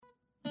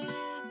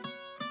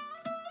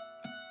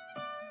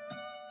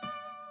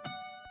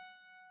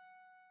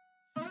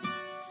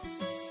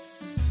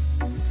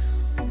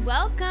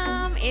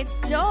Welcome, it's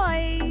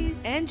Joyce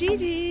and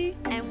Gigi,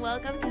 and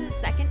welcome to the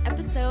second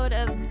episode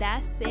of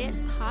That's It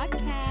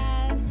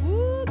podcast.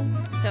 Whoop.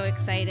 So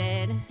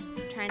excited,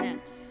 trying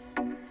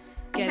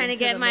to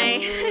get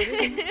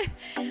my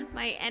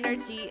my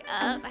energy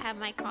up. I have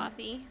my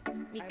coffee,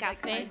 mi I'm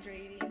café. like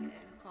hydrating and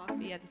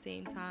coffee at the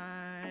same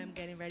time,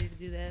 getting ready to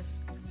do this.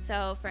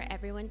 So for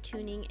everyone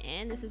tuning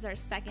in, this is our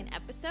second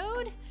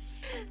episode.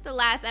 The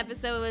last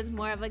episode was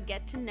more of a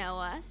get to know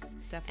us,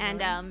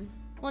 Definitely. and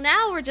well,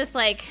 now we're just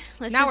like,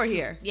 we're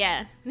here.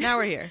 Yeah. Now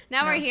we're here.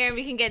 Now we're here.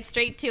 We can get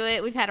straight to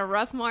it. We've had a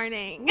rough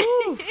morning.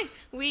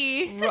 Rough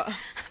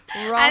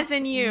as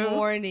in you.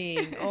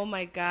 Morning. Oh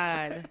my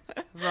God.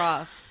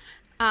 Rough.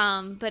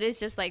 But it's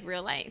just like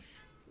real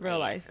life. Real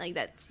life. Like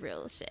that's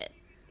real shit.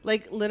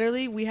 Like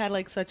literally we had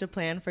like such a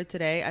plan for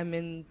today. I'm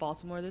in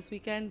Baltimore this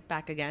weekend,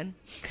 back again.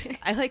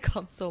 I like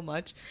come so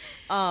much.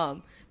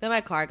 Then my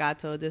car got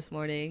towed this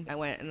morning. I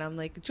went and I'm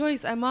like,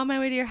 Joyce, I'm on my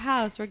way to your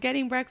house. We're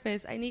getting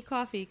breakfast. I need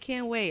coffee.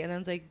 Can't wait. And then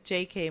it's like,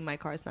 JK, my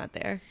car's not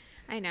there.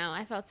 I know.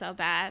 I felt so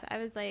bad. I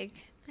was like,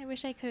 I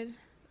wish I could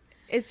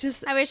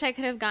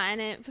have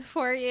gotten it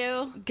before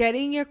you.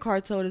 Getting your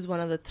car towed is one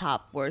of the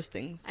top worst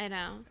things. I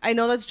know. I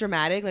know that's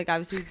dramatic. Like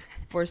obviously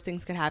worse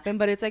things could happen,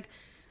 but it's like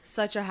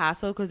such a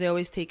hassle because they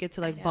always take it to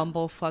like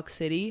Bumblefuck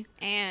City.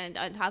 And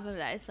on top of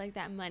that, it's like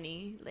that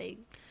money. Like,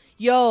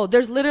 yo,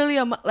 there's literally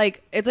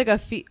it's like a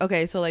fee.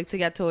 Okay, so like to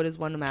get towed is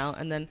one amount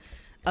and then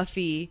a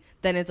fee.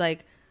 Then it's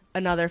like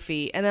another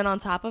fee. And then on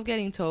top of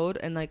getting towed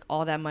and like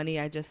all that money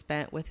I just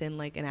spent within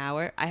like an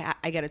hour,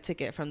 I get a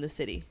ticket from the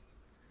city.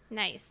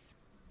 Nice.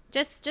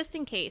 Just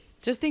in case.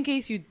 Just in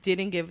case you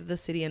didn't give the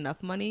city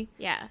enough money.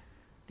 Yeah.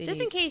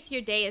 In case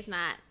your day is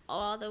not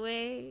all the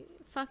way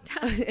fucked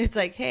up. It's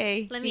like,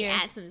 hey, let me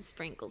add some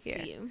sprinkles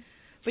to you.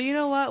 But you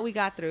know what? We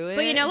got through it.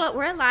 But you know what?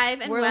 We're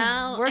alive and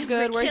well. We're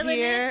good. We're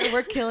here. It.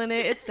 We're killing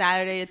it. It's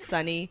Saturday. It's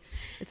sunny.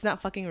 It's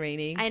not fucking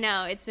raining. I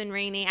know. It's been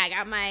raining. I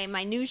got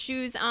my new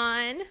shoes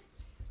on.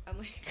 I'm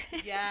like,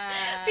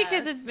 yeah.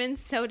 Because it's been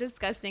so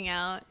disgusting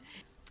out.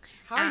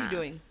 How are you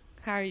doing?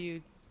 How are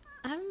you?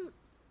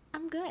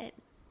 I'm good.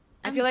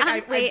 I feel like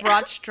I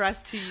brought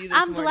stress to you this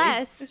morning. I'm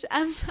blessed.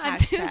 I'm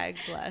hashtag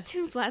blessed.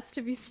 Too blessed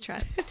to be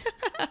stressed.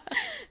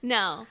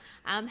 No.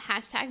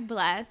 Hashtag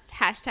blessed.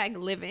 Hashtag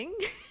living.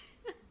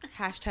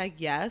 Hashtag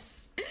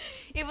yes.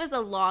 It was a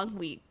long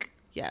week.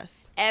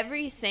 Yes.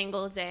 Every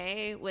single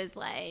day was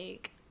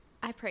like,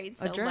 I prayed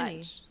so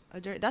much. A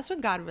journey. That's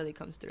when God really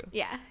comes through.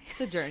 Yeah.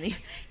 It's a journey.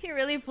 He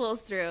really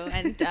pulls through.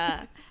 And,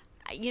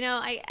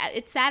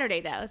 it's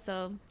Saturday now.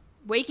 So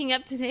waking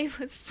up today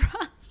was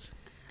rough.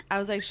 I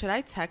was like, should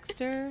I text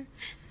her?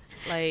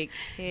 Like,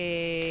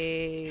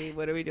 hey,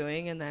 what are we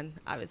doing? And then,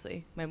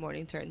 obviously, my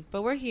morning turned.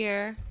 But we're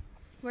here.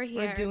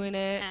 We're doing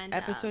it. And,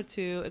 episode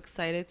 2.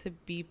 Excited to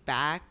be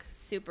back.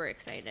 Super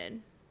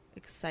excited.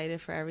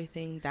 Excited for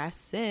everything.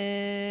 That's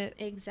it.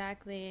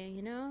 Exactly.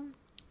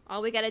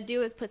 All we got to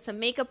do is put some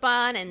makeup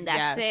on, and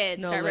that's it.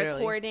 Start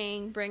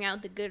recording. Bring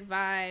out the good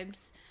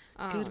vibes.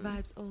 Good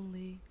vibes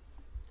only.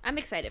 I'm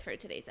excited for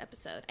today's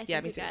episode. I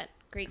think we got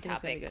great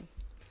topics.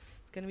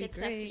 Gonna be good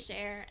great. Stuff to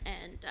share.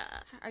 And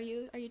are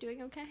you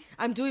doing okay?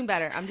 I'm doing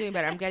better. I'm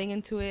getting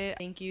into it.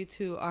 Thank you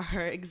to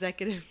our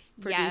executive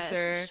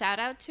producer. Yes. Shout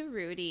out to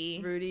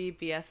Rudy. Rudy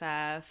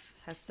BFF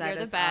has set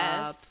us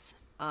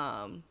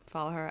up.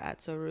 Follow her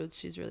at So Rude.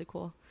 She's really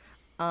cool.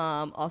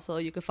 Also,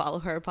 you can follow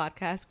her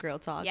podcast, Girl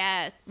Talk.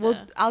 Yes.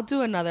 I'll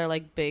do another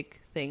like big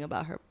thing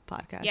about her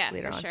podcast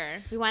later on. Yeah, for sure.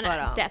 We want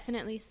to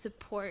definitely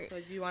support.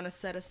 So you want to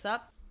set us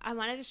up? I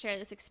wanted to share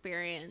this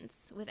experience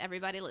with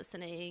everybody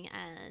listening,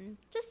 and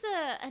just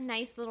a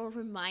nice little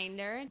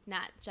reminder,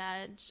 not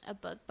judge a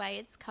book by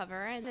its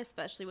cover, and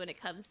especially when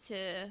it comes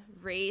to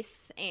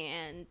race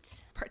and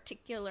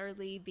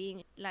particularly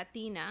being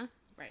Latina.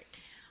 Right.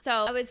 So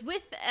I was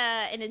with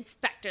an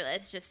inspector,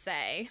 let's just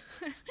say.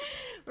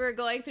 We were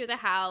going through the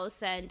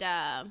house, and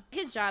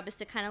his job is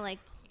to kind of like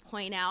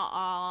point out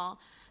all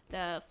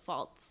the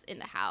faults in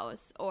the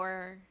house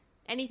or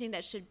anything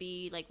that should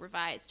be like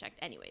revised, checked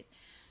anyways.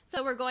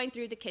 So we're going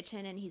through the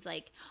kitchen, and he's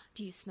like,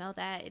 do you smell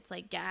that? It's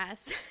like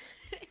gas.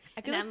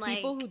 I feel like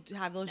people who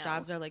have those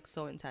jobs are like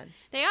so intense.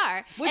 They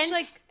are. Which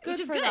is good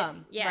for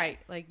them. Yeah. Right.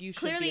 Like you should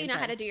Clearly be you know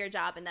how to do your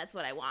job, and that's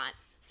what I want.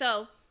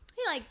 So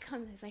he like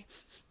comes, he's like,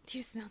 do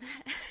you smell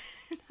that?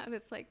 And I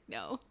was like,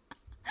 no.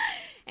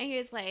 And he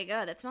was like,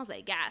 oh, that smells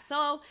like gas.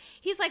 So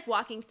he's like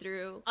walking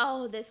through,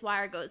 oh, this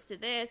wire goes to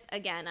this.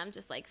 Again, I'm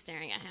just like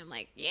staring at him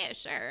like, yeah,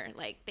 sure.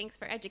 Like, thanks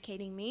for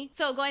educating me.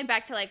 So going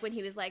back to like when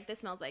he was like, this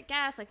smells like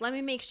gas, like, let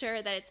me make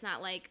sure that it's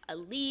not like a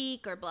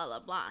leak or blah, blah,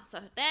 blah. So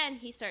then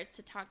he starts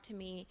to talk to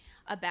me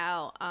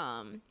about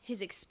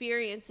his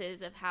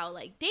experiences of how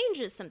like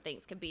dangerous some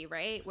things can be,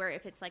 right? Where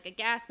if it's like a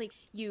gas leak,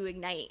 you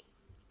ignite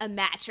a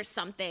match or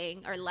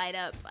something, or light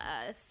up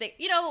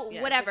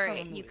whatever,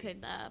 you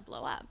could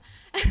blow up.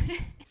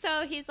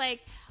 So he's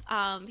like,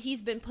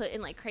 he's been put in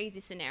like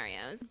crazy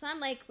scenarios. So I'm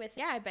like,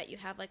 I bet you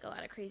have like a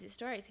lot of crazy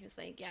stories. He was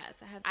like, yes,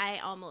 I have. I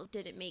almost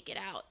didn't make it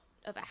out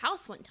of a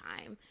house one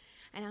time.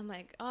 And I'm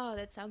like, oh,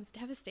 that sounds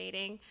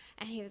devastating.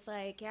 And he was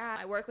like, yeah,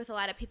 I work with a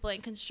lot of people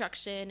in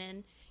construction,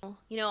 and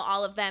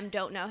all of them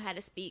don't know how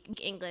to speak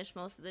English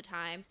most of the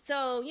time.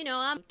 So,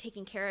 I'm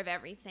taking care of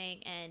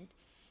everything. And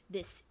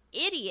this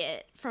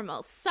idiot from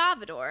El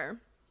Salvador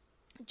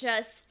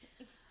just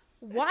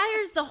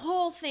wires the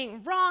whole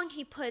thing wrong.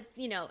 He puts,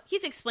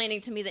 he's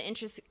explaining to me the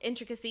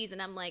intricacies,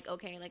 and I'm like,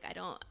 okay, like, I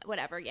don't,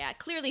 whatever. Yeah,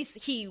 clearly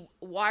he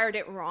wired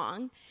it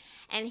wrong.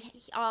 And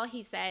all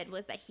he said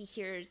was that he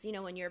hears,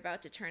 when you're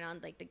about to turn on,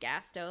 like, the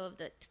gas stove,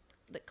 the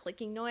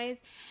clicking noise,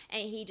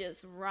 and he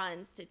just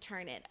runs to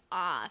turn it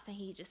off, and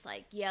he just,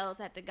 like, yells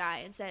at the guy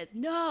and says,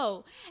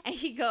 no. And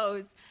he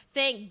goes,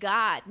 thank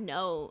God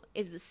no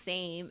is the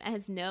same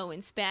as no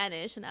in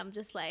Spanish. And I'm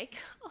just like,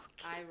 okay.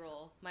 Eye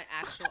roll. My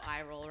actual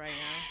eye roll right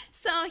now.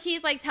 So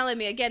he's, like, telling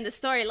me again the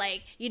story,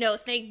 like,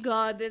 thank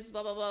God this,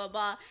 blah, blah, blah, blah,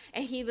 blah.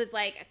 And he was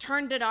like, I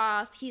turned it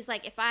off. He's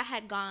like, if I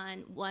had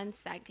gone 1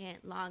 second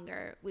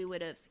longer,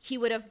 he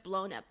would have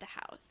blown up the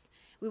house.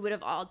 We would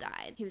have all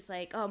died. He was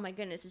like, oh my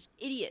goodness, this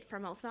idiot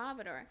from El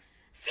Salvador.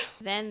 So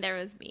then there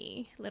was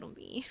little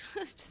me,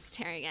 just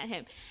staring at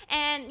him.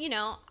 And,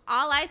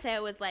 all I said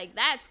was like,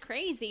 that's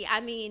crazy. I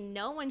mean,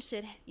 no one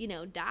should,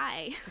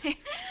 die.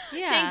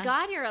 Yeah. Thank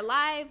God you're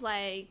alive.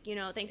 Like,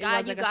 thank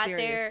God you got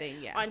there thing,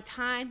 yeah. on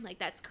time. Like,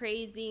 that's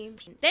crazy.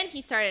 Then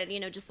he started,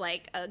 just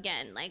like,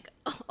 again, like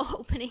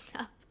opening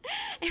up.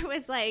 It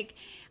was like,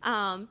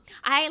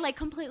 I like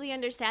completely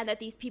understand that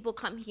these people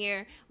come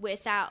here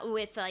with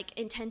like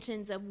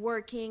intentions of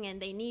working,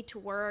 and they need to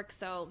work.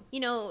 So,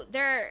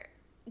 they're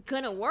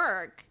gonna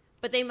work,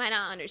 but they might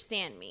not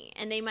understand me,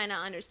 and they might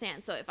not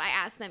understand. So if I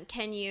ask them,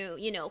 can you,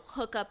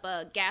 hook up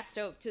a gas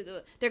stove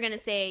they're gonna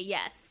say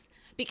yes,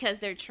 because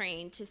they're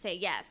trained to say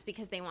yes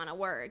because they want to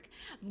work.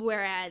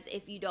 Whereas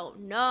if you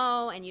don't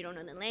know and you don't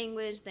know the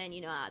language, then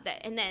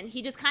that. And then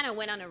he just kind of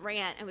went on a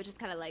rant and was just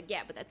kind of like,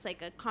 yeah, but that's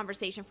like a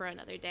conversation for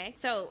another day.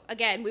 So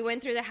again, we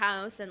went through the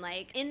house, and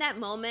like in that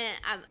moment,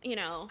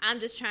 I'm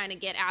just trying to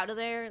get out of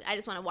there. I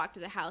just want to walk to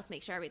the house,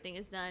 make sure everything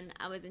is done.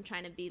 I wasn't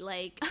trying to be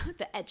like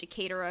the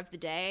educator of the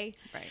day.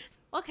 Right.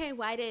 Okay,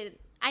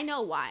 I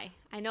know why.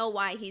 I know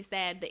why he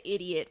said the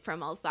idiot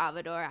from El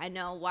Salvador. I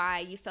know why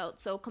you felt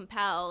so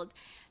compelled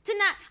to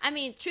not,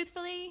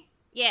 truthfully,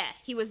 yeah,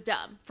 he was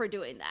dumb for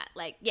doing that.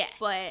 Like, yeah,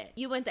 but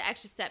you went the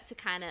extra step to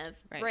kind of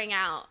bring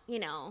out,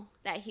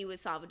 that he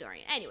was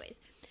Salvadorian. Anyways,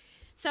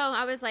 so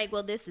I was like,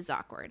 well, this is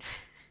awkward.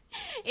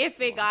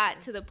 If it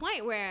got to the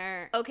point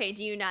where, okay,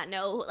 do you not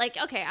know, like,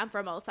 okay, I'm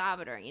from El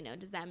Salvador,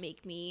 does that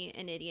make me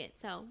an idiot?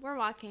 So we're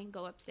walking,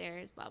 go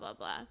upstairs, blah, blah,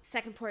 blah.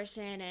 Second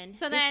portion, and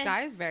so this then...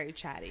 guy is very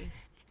chatty.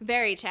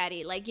 Very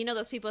chatty. Like,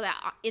 those people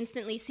that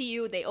instantly see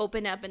you, they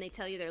open up and they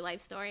tell you their life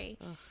story.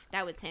 Ugh,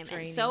 that was him.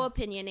 Draining. And so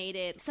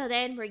opinionated. So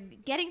then we're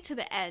getting to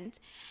the end,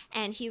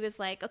 and he was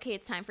like, okay,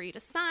 it's time for you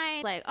to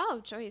sign. Like, oh,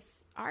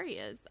 Joyce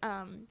Arias.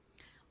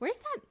 Where's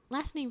that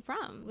last name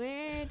from?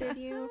 Where did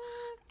you?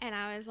 And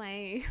I was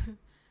like,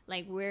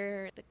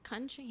 where the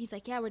country? He's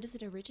like, yeah, where does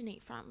it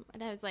originate from?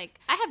 And I was like,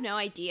 I have no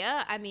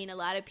idea. I mean, a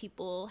lot of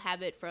people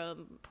have it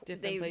from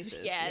different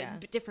places. Yeah,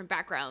 different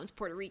backgrounds.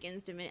 Puerto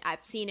Ricans,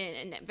 I've seen it,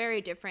 and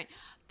very different.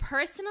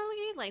 Personally,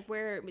 like,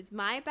 where was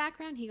my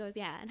background? He goes,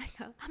 yeah. And I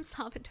go, I'm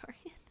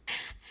Salvadorian.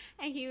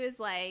 And he was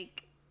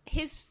like,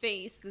 his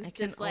face was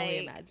just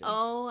like,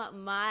 oh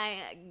my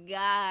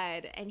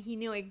God. And he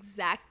knew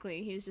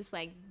exactly. He was just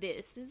like,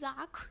 this is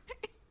awkward.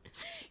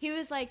 He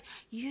was like,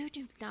 you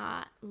do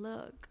not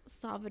look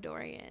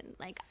Salvadorian.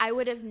 Like, I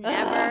would have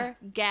never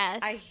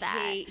guessed that.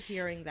 I hate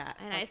hearing that.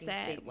 And I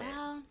said, statement.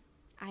 well,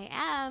 I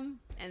am.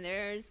 And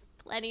there's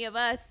plenty of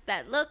us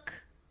that look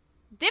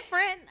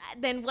different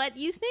than what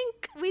you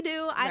think we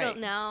do. I don't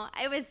know.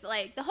 I was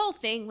like, the whole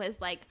thing was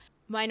like,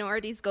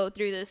 minorities go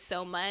through this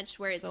so much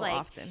where it's so like,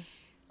 often.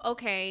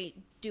 Okay,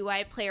 do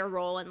I play a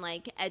role and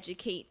like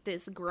educate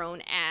this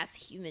grown ass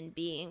human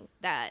being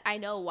that I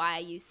know why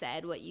you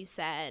said what you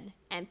said,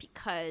 and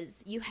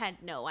because you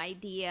had no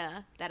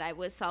idea that I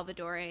was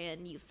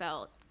Salvadorian, you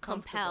felt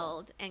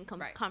compelled and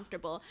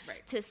comfortable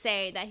to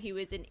say that he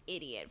was an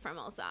idiot from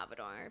El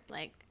Salvador.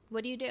 Like,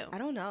 what do you do? I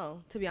don't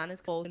know. To be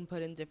honest, both been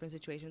put in different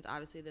situations.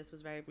 Obviously, this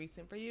was very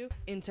recent for you.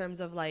 In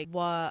terms of like,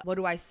 what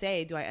do I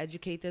say? Do I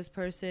educate this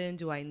person?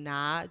 Do I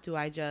not? Do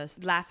I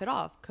just laugh it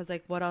off? Because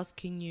like, what else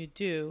can you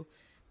do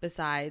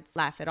besides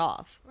laugh it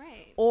off?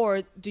 Right.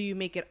 Or do you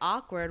make it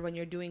awkward when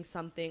you're doing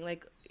something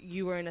like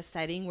you were in a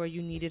setting where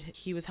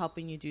he was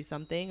helping you do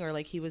something, or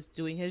like he was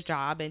doing his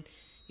job and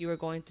you were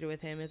going through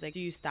with him? Is like, do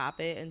you stop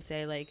it and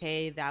say like,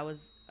 hey, that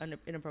was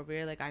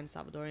inappropriate, like I'm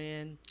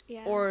Salvadorian?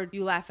 Yeah. Or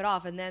you laugh it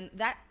off? And then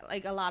that,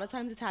 like, a lot of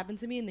times it's happened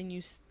to me, and then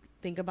you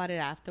think about it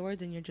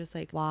afterwards and you're just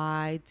like,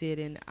 why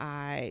didn't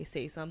I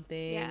say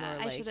something? Yeah, or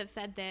like, I should have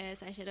said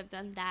this, I should have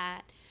done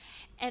that.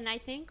 And I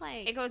think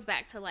like it goes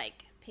back to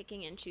like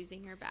picking and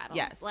choosing your battles.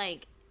 Yes.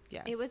 Like,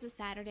 yes. It was a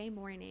Saturday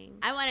morning.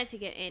 I wanted to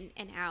get in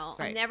and out.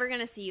 Right. I'm never going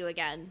to see you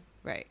again.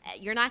 Right.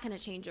 You're not going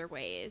to change your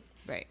ways.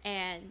 Right.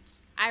 And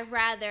I'd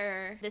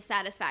rather the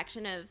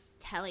satisfaction of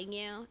telling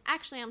you,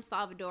 actually, I'm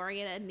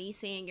Salvadorian, and me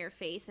seeing your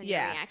face and your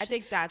reaction. I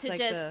think that's to like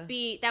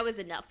just that was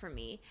enough for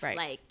me. Right.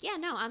 Like, yeah,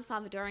 no, I'm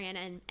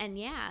Salvadorian, and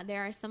yeah,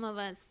 there are some of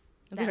us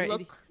that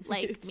look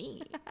like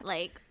me.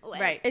 Like,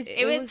 right.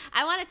 It was,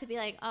 I wanted to be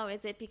like, oh,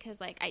 is it because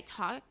like I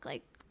talk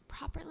like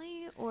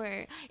properly,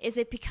 or is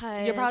it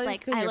because you're probably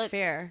like you're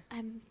fair?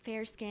 I'm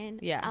fair skinned.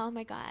 Yeah. Oh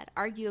my God.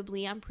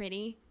 Arguably, I'm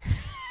pretty.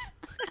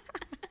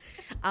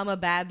 I'm a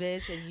bad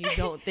bitch, and you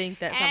don't think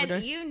that Salvador.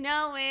 And you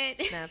know it.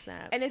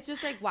 Snap. And it's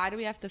just like, why do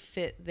we have to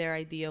fit their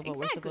idea of what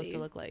we're supposed to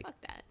look like? Fuck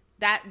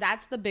that.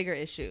 That's the bigger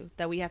issue,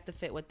 that we have to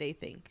fit what they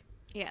think.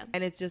 Yeah.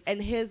 And it's just,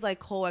 and his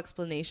like whole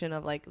explanation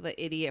of like the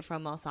idiot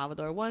from El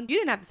Salvador. One, you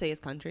didn't have to say his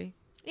country.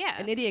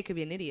 Yeah. An idiot could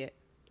be an idiot.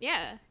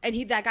 Yeah. And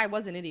that guy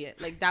was an idiot.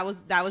 Like that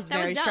was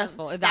very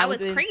stressful. If that was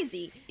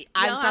crazy.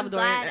 I'm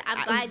Salvadorian.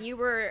 I'm glad you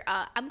were.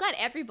 I'm glad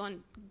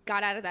everyone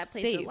got out of that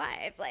place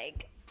alive.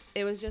 Like,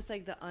 it was just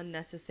like the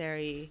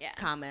unnecessary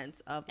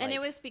comments of. And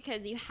it was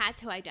because you had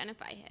to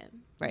identify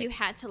him. Right. You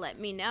had to let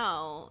me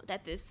know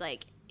that this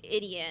like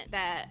idiot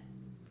that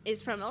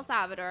is from El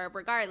Salvador,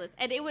 regardless.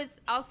 And it was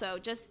also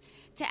just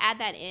to add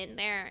that in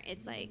there.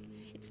 It's like,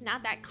 it's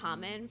not that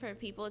common for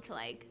people to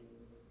like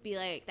be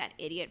like that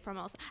idiot from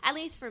El. At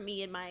least for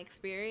me in my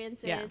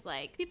experiences,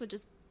 like people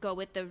just go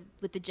with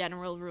the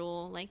general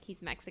rule, like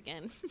he's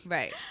Mexican,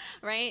 right?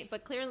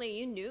 But clearly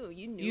you knew,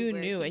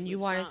 and you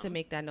wanted to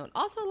make that known.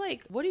 Also,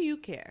 like, what do you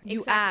care? Exactly.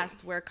 You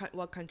asked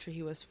what country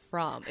he was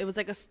from. It was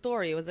like a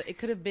story. It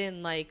could have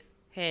been like,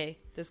 hey,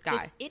 this guy,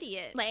 this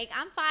idiot. Like,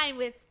 I'm fine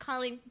with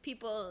calling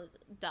people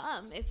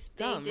dumb if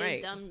they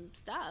did dumb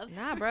stuff.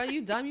 Nah, bro,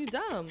 you dumb.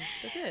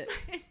 That's it.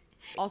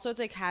 Also, it's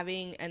like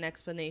having an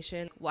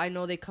explanation. Well, I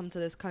know they come to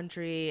this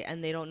country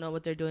and they don't know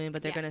what they're doing,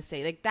 but they're gonna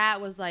say, like,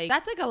 that was like,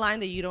 that's like a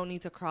line that you don't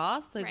need to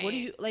cross. Like, what do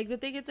you like? The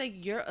thing, it's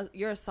like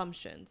your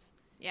assumptions.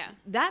 Yeah.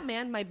 That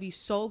man might be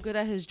so good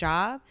at his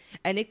job,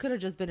 and it could have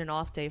just been an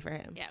off day for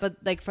him. Yeah. But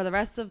like for the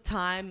rest of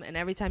time, and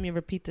every time you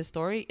repeat the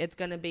story, it's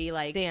gonna be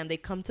like, damn, they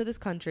come to this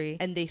country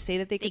and they say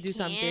that they could do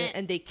something,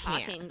 and they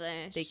can't talk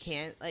English. They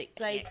can't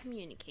like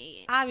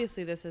communicate.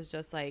 Obviously, this is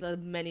just like the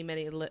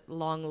many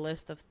long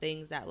list of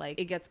things that like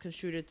it gets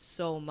construed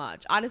so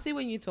much. Honestly,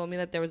 when you told me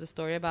that there was a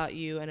story about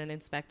you and an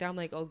inspector, I'm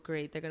like, oh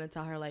great, they're gonna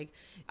tell her like,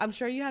 I'm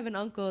sure you have an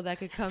uncle that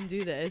could come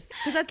do this,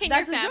 because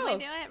that's your family a joke.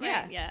 Do it?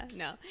 Right? Yeah.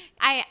 No.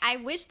 I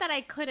wish that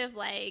I could have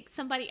like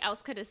somebody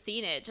else could have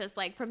seen it just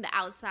like from the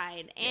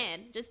outside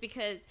in, just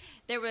because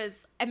there was,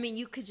 I mean,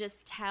 you could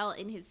just tell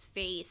in his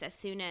face as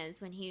soon as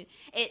when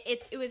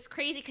it was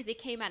crazy because it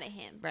came out of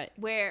him. Right.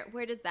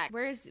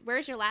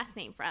 Where's your last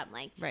name from?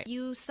 Like,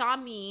 you saw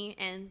me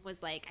and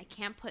was like, I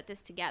can't put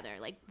this together.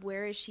 Like,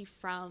 where is she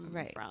from?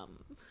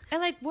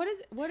 And like, what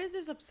is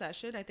this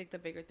obsession? I think the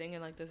bigger thing,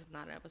 and like, this is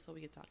not an episode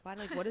we could talk about.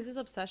 Like, what is this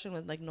obsession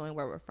with like knowing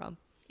where we're from?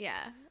 Yeah.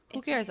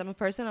 Who cares? Like, I'm a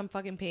person. I'm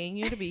fucking paying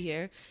you to be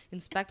here.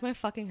 Inspect my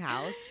fucking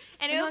house.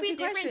 And it would be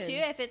different too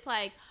if it's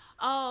like,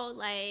 oh,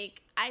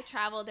 like I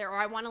traveled there, or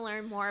I want to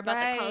learn more about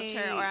the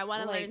culture, or I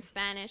want to learn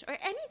Spanish, or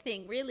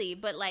anything really.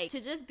 But like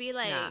to just be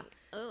like,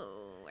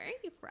 oh, where are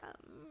you from?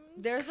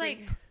 There's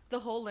like the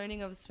whole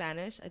learning of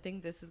Spanish. I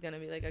think this is gonna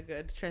be like a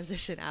good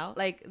transition out.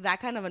 Like that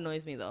kind of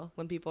annoys me though,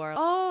 when people are,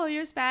 oh,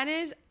 you're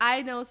Spanish?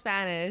 I know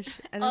Spanish.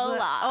 And hola. Like,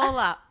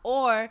 hola.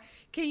 Or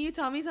can you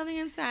tell me something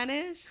in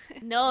Spanish?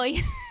 No.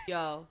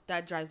 Yo,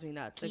 that drives me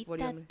nuts. Like, what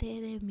do you mean?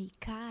 Quítate de mi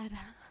cara.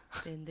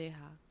 Pendeja.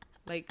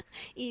 Like,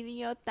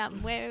 idiota,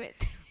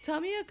 muévete. Tell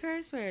me a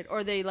curse word.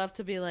 Or they love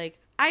to be like,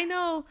 I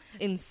know,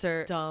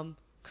 insert dumb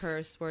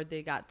curse word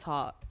they got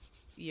taught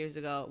years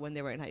ago when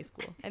they were in high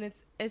school. And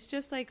it's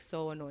just like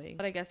so annoying.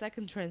 But I guess that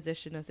can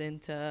transition us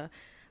into,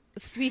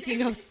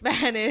 speaking of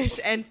Spanish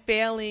and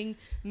failing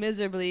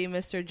miserably,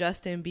 Mr.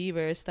 Justin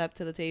Bieber stepped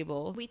to the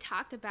table. We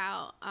talked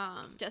about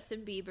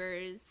Justin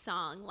Bieber's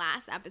song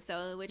last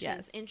episode, which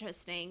is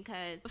interesting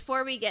because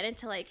before we get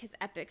into like his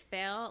epic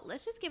fail,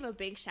 let's just give a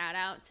big shout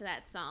out to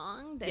that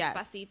song,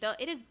 Despacito.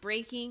 It is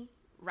breaking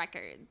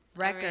records.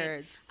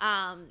 Right?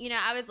 You know,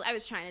 I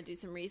was trying to do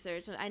some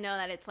research. I know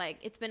that it's like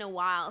it's been a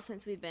while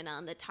since we've been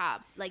on the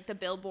top, like the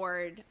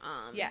Billboard.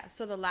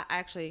 So I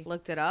actually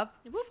looked it up.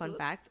 Fun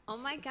fact.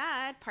 Oh my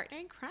God, partner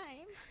in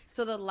crime.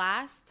 So the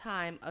last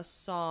time a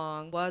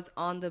song was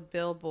on the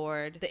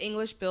Billboard, the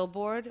English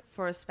Billboard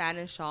for a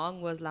Spanish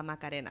song was La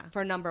Macarena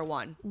for number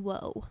 1.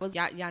 Whoa. Was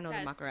Ya No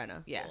the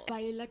Macarena. Yeah.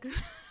 Cool.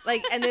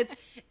 Like,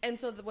 and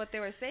so what they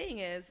were saying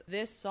is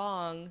this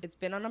song, it's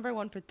been on number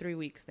 1 for 3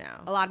 weeks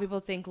now. A lot of people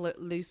think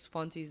Luis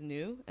Fonsi's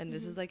new, and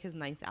this is like his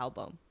 9th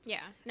album.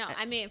 Yeah. No,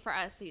 I mean, for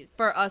us, he's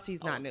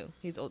old. Not new.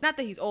 He's old. Not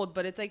that he's old,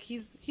 but it's like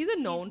he's a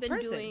known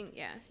person.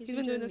 He's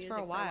been doing this for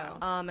a while.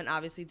 And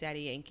obviously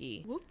Daddy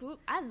Yankee. Whoop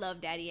whoop. I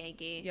love Daddy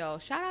Yankee. Yo,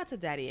 shout out to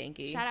Daddy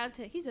Yankee.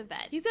 He's a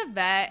vet. He's a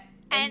vet.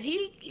 And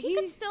he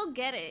can still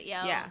get it,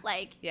 yo. Yeah.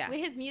 Like, with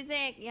his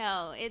music,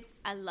 yo,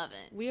 I love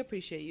it. We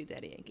appreciate you,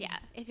 Daddy Yankee. Yeah.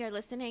 If you're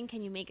listening,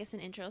 can you make us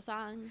an intro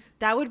song?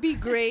 That would be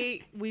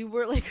great. We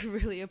were, like,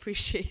 really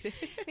appreciate it.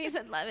 We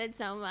would love it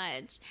so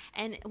much.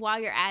 And while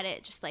you're at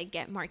it, just, like,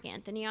 get Mark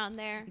Anthony on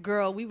there.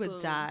 Girl, we would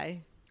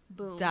die.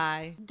 Boom.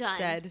 Die. Done.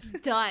 Dead.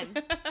 Done.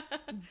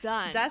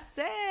 Done. That's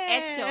it.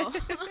 Hecho.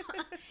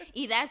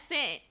 Y that's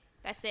it.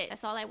 That's it.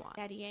 That's all I want.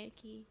 Daddy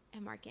Yankee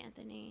and Mark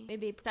Anthony.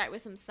 Maybe start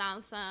with some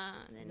salsa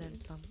and then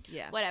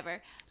yeah.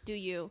 whatever. Do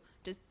you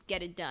just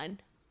get it done?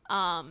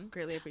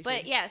 Greatly appreciate.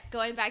 But yes,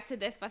 going back to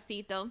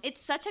Despacito,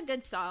 it's such a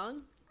good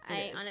song.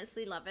 I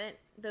honestly love it.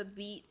 The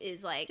beat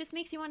is like just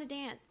makes you want to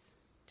dance.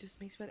 Just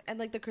makes me, and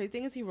like the crazy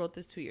thing is he wrote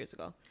this 2 years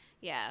ago.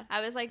 Yeah, I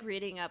was like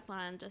reading up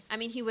on I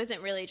mean, he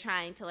wasn't really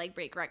trying to like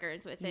break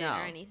records with it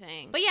or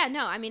anything. But yeah,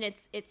 no, I mean,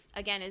 it's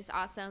again, it's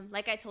awesome.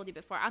 Like I told you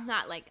before, I've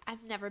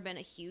never been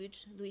a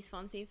huge Luis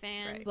Fonsi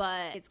fan,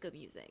 but it's good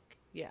music.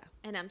 Yeah.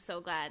 And I'm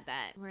so glad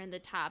that we're in the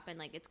top and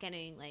like it's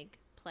getting like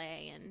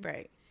play and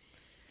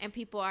and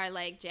people are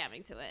like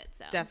jamming to it.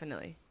 So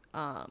definitely.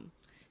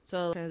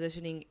 So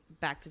transitioning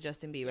back to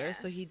Justin Bieber. Yeah,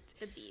 so the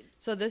Biebs.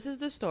 So this is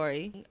the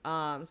story.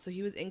 So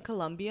he was in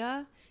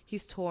Colombia.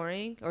 He's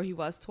touring, or he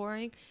was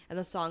touring, and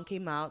the song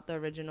came out. The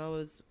original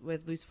was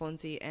with Luis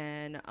Fonsi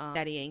and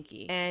Daddy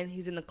Yankee. And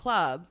he's in the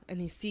club,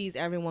 and he sees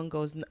everyone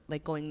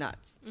going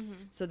nuts. Mm-hmm.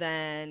 So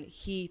then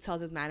he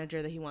tells his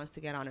manager that he wants to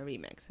get on a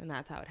remix, and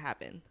that's how it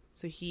happened.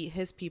 So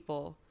his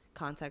people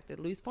contacted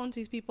Luis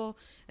Fonsi's people,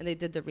 and they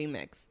did the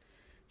remix.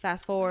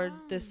 Fast forward,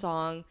 this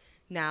song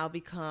now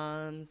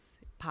becomes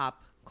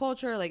pop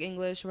culture, like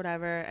English,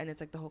 whatever, and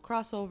it's like the whole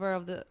crossover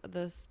of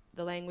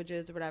the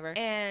languages or whatever.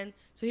 And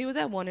so he was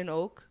at One in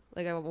Oak,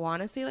 like I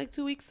want to say like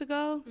 2 weeks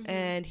ago,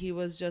 and he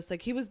was just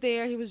like, he was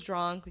there, he was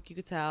drunk, like you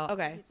could tell.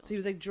 Okay, so he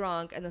was like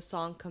drunk, and the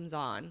song comes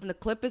on, and the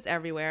clip is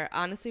everywhere.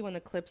 Honestly, when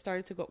the clip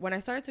when I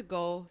started to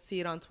go see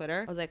it on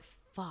Twitter, I was like,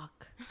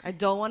 fuck, I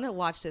don't want to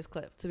watch this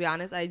clip. To be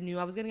honest, I knew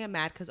I was gonna get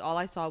mad because all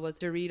I saw was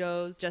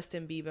Doritos,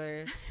 Justin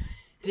Bieber,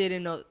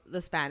 didn't know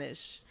the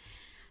Spanish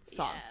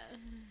song. Yeah.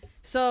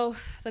 So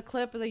the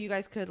clip is like, you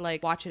guys could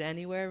like watch it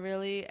anywhere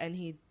really, and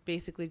he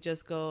basically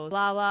just goes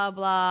blah blah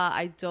blah,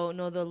 I don't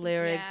know the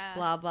lyrics,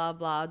 blah blah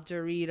blah,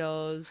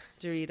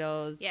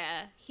 Doritos.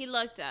 Yeah, he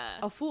looked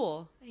a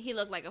fool. He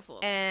looked like a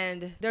fool.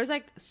 And there's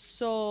like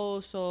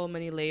so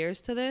many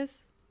layers to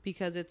this,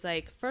 because it's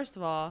like, first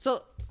of all,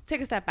 so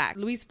take a step back.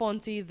 Luis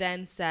Fonsi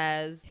then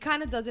says,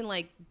 kind of doesn't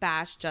like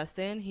bash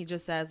Justin. He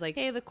just says like,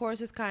 hey, the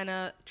chorus is kind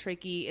of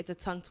tricky. It's a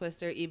tongue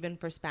twister even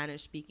for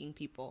Spanish speaking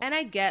people. And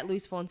I get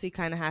Luis Fonsi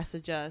kind of has to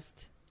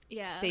just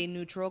stay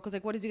neutral, because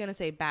like, what is he gonna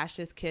say, bash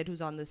this kid who's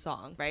on this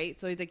song, right?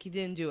 So he's like, he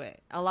didn't do it.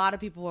 A lot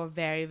of people were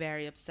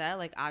very upset.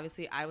 Like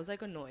obviously I was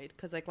like annoyed,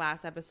 because like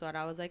last episode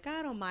I was like,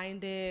 I don't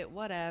mind it,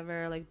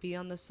 whatever, like be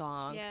on the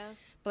song.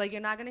 But like,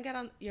 you're not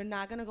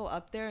gonna go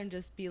up there and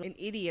just be like an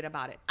idiot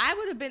about it. I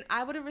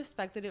would have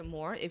respected it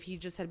more if he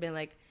just had been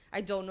like,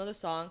 I don't know the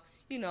song,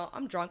 you know,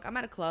 I'm drunk, I'm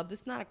at a club,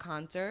 this is not a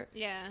concert.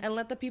 And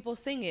let the people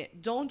sing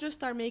it. Don't just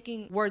start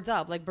making words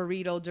up like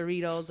burrito,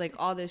 Doritos, like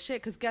all this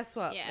shit. Because guess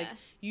what? Like,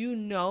 you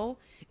know,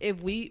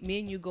 if me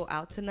and you go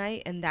out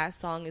tonight and that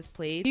song is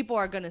played, people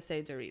are gonna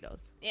say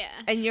Doritos.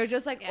 And you're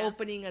just like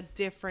opening a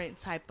different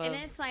type of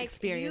experience. And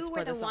it's like, you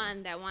were the song.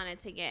 one that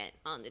wanted to get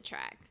on the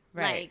track.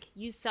 Like,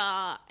 you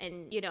saw,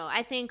 and, you know,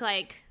 I think,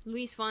 like,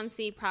 Luis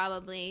Fonsi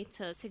probably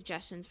took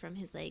suggestions from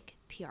his, like,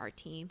 PR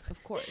team.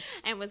 Of course.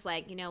 And was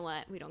like, you know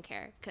what? We don't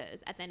care.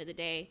 Because at the end of the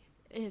day,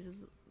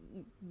 his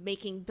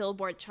making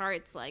Billboard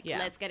charts, like,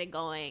 let's get it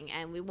going.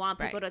 And we want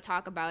people to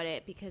talk about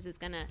it because it's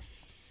going to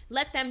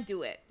let them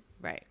do it.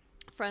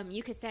 From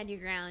you could stand your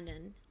ground.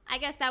 And I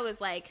guess that was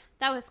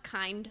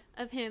kind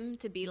of him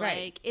to be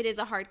like, it is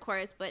a hard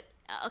chorus, but,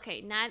 okay,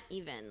 not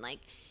even, like,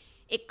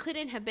 it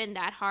couldn't have been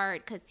that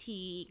hard because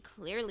he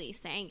clearly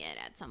sang it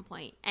at some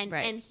point.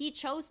 And he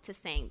chose to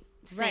sing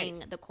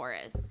the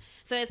chorus.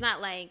 So it's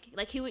not like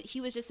he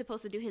was just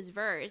supposed to do his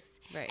verse,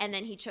 and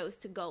then he chose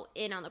to go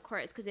in on the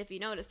chorus. Because if you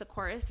notice, the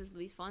chorus is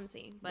Luis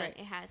Fonsi, but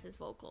it has his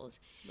vocals.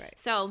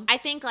 So I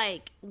think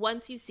like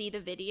once you see the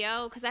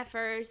video, because at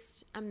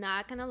first, I'm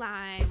not going to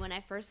lie, when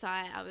I first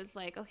saw it, I was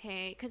like,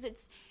 okay, because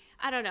it's,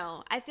 I don't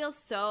know, I feel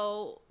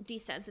so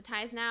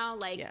desensitized now,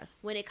 like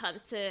when it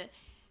comes to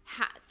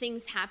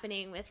things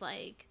happening with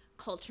like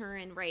culture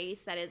and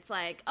race, that it's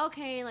like,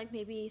 okay, like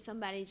maybe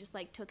somebody just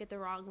like took it the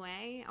wrong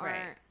way, or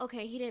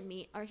okay, he didn't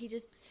mean, or he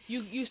just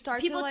you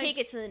start people to like, take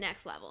it to the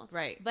next level,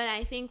 but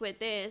I think with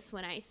this,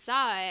 when I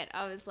saw it,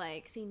 I was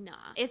like, see, nah,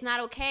 it's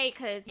not okay,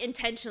 because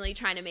intentionally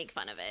trying to make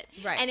fun of it,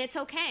 and it's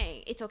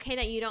okay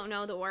that you don't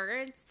know the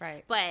words,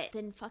 but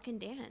then fucking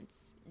dance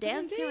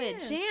to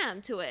it,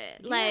 jam to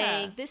it.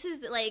 Like, this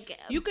is like,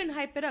 you can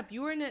hype it up.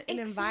 You were in an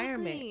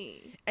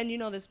environment. And you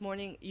know, this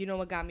morning, you know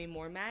what got me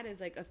more mad is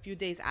like a few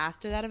days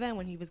after that event,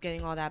 when he was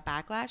getting all that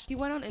backlash, he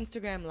went on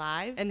Instagram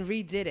Live and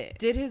redid it,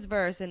 did his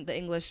verse in the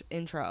English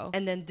intro,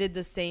 and then did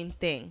the same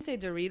thing. Say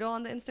Dorito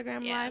on the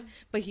Instagram Live,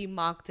 but he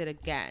mocked it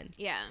again.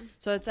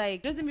 So it's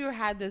like, Justin Bieber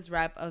had this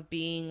rep of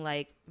being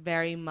like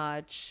very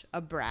much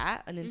a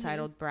brat, an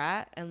entitled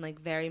brat, and like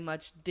very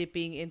much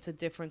dipping into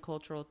different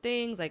cultural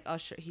things, like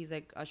Usher. He's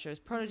like Usher's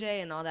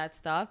protege and all that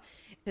stuff.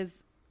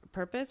 His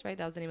Purpose, right?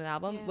 That was the name of the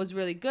album. Yeah. Was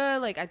really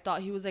good. Like I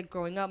thought he was like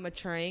growing up,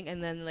 maturing,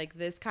 and then like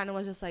this kind of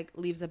was just like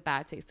leaves a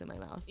bad taste in my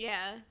mouth.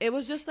 Yeah. It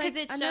was just like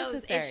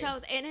unnecessary.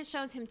 It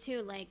shows him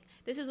too. Like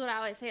this is what I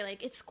always say.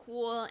 Like it's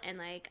cool, and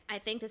like I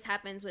think this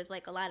happens with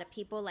like a lot of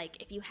people.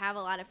 Like if you have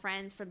a lot of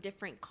friends from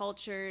different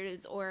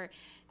cultures or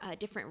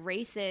different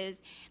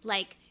races,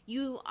 like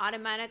you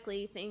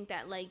automatically think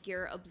that like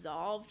you're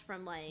absolved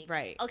from like,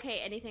 right,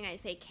 okay, anything I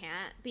say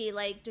can't be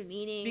like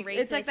demeaning, racist.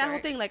 It's like that whole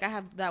thing. Like I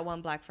have that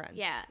one black friend.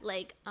 Yeah,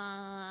 like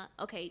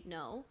okay,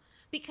 no.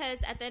 Because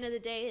at the end of the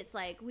day, it's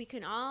like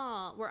we're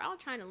all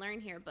trying to learn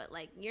here, but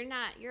like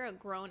you're a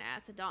grown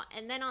ass adult.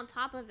 And then on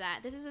top of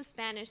that, this is a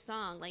Spanish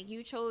song. Like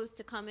you chose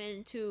to come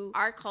into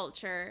our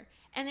culture,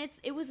 and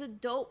it was a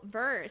dope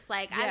verse.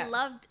 Like I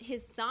loved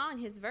his song,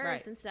 his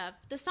verse and stuff.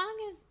 The song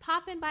is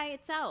popping by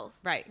itself.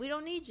 Right. We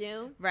don't need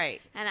you.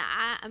 Right. And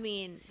I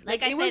mean,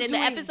 like I said in the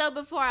episode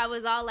before, I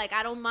was all like,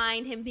 I don't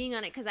mind him being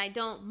on it because I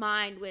don't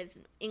mind with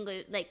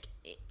English, like,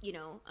 you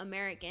know,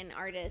 American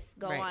artists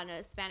go on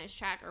a Spanish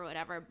track or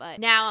whatever. But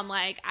now I'm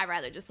like, I'd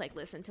rather just like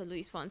listen to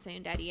Luis Fonsi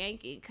and Daddy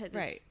Yankee because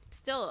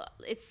it's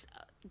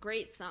a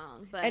great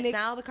song. But and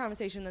now the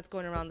conversation that's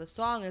going around the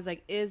song is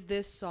like, is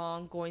this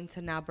song going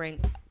to now bring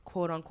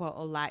quote unquote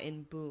a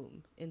Latin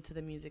boom into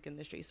the music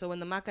industry? So when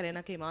the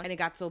Macarena came on and it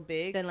got so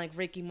big, then like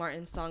Ricky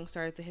Martin's song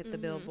started to hit the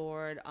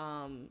Billboard.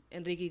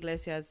 Enrique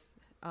Iglesias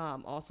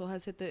also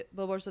has hit the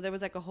Billboard. So there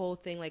was like a whole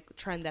thing, like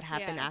trend that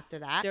happened after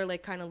that. They're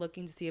like kind of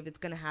looking to see if it's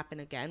gonna happen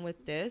again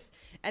with this,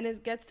 and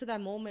it gets to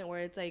that moment where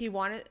it's like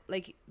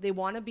they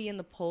want to be in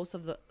the pulse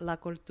of the la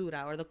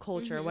cultura or the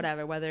culture or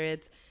whatever, whether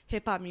it's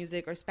hip hop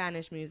music or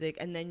Spanish music,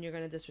 and then you're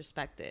gonna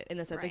disrespect it in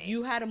the sense like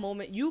you had a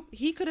moment,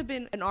 he could have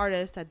been an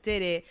artist that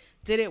did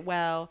it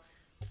well,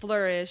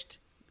 flourished,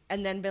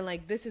 and then been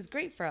like, this is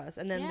great for us.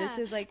 And then this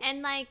is like...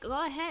 And like,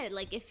 go ahead.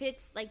 Like, if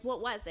it's like, what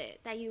was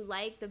it? That you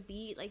like the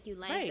beat, like you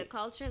like the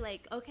culture.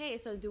 Like, okay,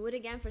 so do it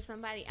again for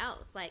somebody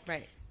else. Like,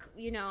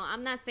 you know,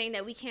 I'm not saying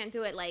that we can't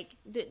do it. Like,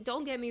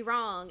 don't get me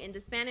wrong. In the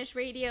Spanish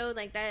radio,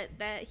 like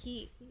that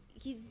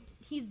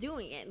he's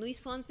doing it. Luis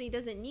Fonsi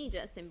doesn't need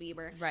Justin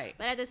Bieber. Right.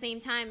 But at the same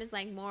time, it's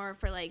like more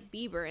for like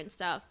Bieber and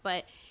stuff.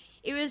 But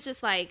it was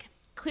just like...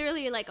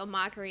 clearly like a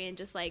mockery and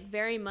just like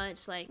very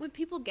much like when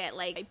people get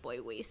like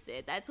boy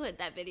wasted, that's what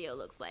that video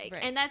looks like.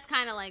 And that's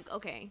kind of like,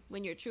 okay,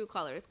 when your true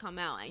colors come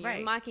out and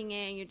you're mocking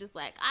it and you're just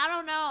like, I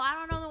don't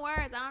know the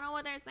words, I don't know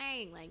what they're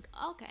saying. Like,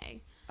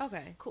 okay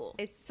cool.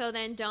 So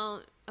then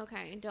don't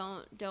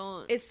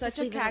it's such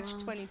a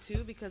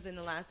catch-22 because in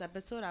the last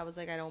episode I was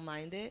like, I don't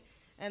mind it.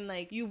 And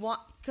like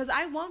because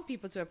I want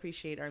people to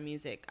appreciate our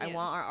music. I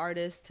want our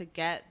artists to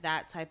get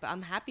that type of.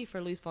 I'm happy for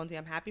Luis Fonsi.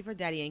 I'm happy for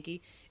Daddy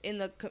Yankee. In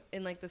the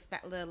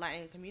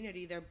Latin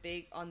community, they're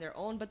big on their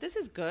own. But this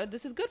is good.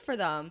 This is good for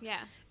them.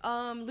 Yeah.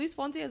 Luis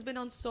Fonsi has been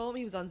on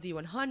he was on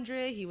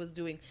Z100. He was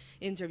doing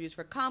interviews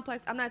for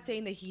Complex. I'm not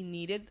saying that he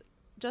needed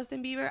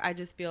Justin Bieber. I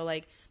just feel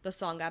like the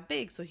song got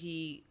big, so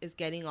he is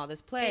getting all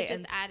this play. It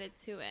just added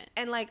to it.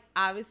 And like,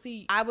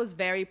 obviously, I was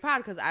very proud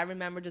because I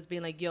remember just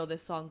being like, yo,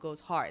 this song goes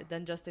hard.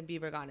 Then Justin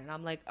Bieber got it. And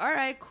I'm like, all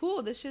right,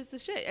 cool. This shit's the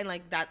shit. And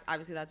like that,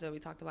 obviously, that's what we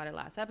talked about it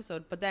last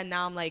episode. But then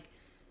now I'm like,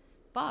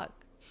 fuck.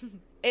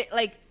 It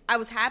like I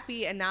was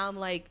happy, and now I'm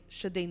like,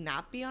 should they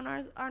not be on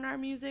our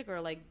music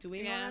or like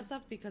doing all that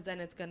stuff? Because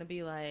then it's gonna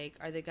be like,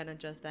 are they gonna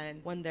just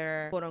then when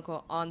they're quote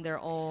unquote on their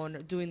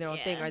own doing their own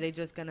thing, are they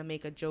just gonna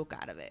make a joke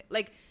out of it?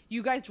 Like,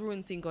 you guys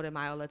ruined Cinco de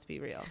Mayo. Let's be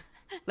real.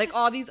 Like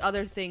all these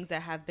other things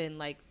that have been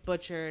like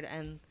butchered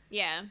and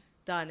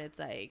done. It's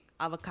like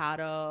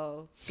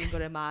avocado, Cinco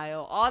de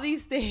Mayo, all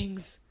these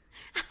things.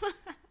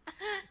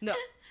 No,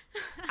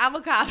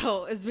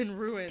 avocado has been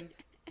ruined.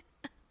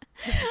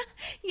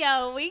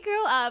 Yo, we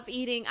grew up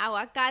eating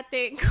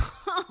aguacate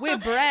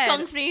with bread,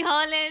 con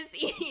frijoles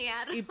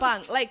y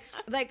pan. Like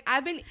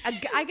I've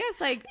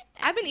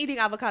been eating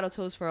avocado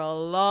toast for a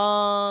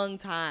long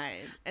time,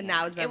 and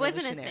now it's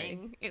revolutionary. It wasn't a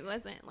thing. It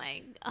wasn't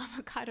like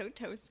avocado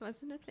toast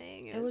wasn't a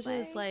thing. It was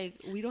just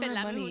like we don't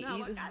have money.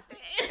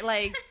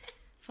 Like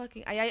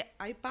fucking hay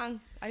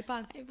pan, hay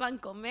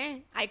come,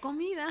 hay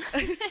comida,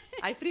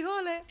 hay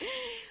frijoles.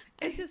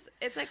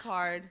 It's like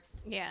hard.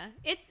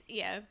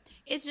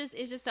 It's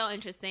just so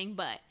interesting,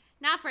 but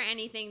not for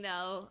anything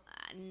though.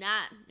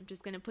 I'm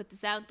just gonna put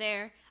this out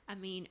there. I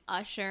mean,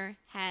 Usher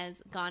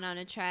has gone on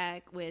a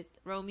track with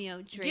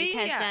Romeo. Drake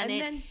has done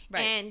it,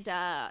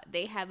 and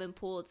they haven't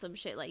pulled some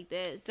shit like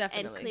this.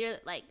 Definitely, and clearly,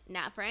 like,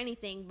 not for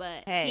anything,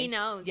 but he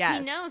knows. Yes.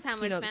 He knows how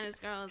much Spanish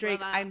girls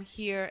Drake, love. I'm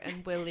here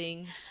and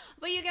willing.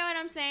 But you get what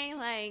I'm saying,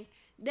 like.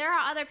 There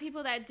are other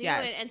people that do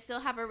it and still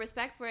have a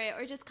respect for it,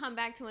 or just come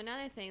back to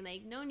another thing.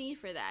 Like, no need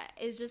for that.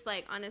 It's just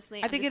like,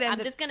 honestly, I'm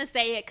just gonna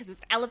say it because it's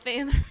the elephant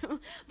in the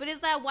room. But it's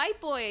that white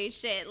boy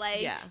shit.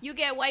 Like, you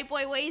get white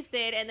boy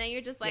wasted, and then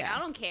you're just like, I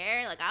don't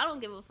care. Like, I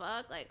don't give a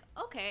fuck. Like,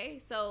 okay,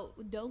 so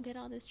don't get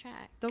on this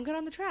track. Don't get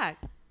on the track.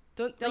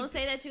 Don't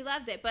say that you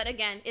loved it. But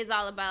again, it's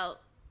all about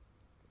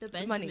the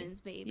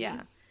Benjamins, baby.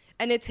 Yeah.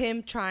 And it's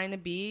him trying to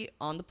be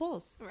on the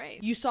pulse.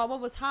 Right. You saw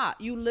what was hot.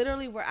 You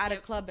literally were at a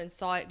club and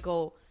saw it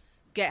go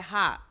get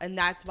hot, and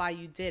that's why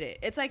you did it.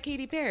 It's like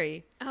Katy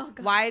Perry. Oh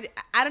God. Why?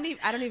 I don't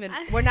even.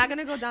 We're not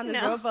gonna go down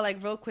this No. road, but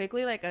like real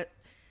quickly, like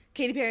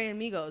Katy Perry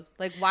and Migos.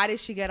 Like, why did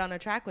she get on a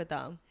track with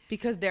them?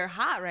 Because they're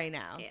hot right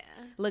now. Yeah.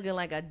 Looking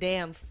like a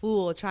damn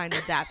fool trying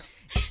to dap.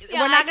 Yo,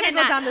 we're not gonna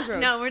go down this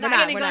road. No, we're not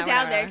gonna go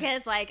down there we're not.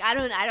 because like I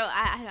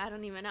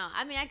don't even know.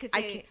 I mean, I could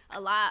say a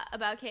lot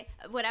about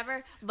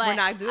whatever, but We're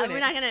not doing we're it.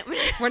 not gonna.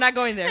 We're not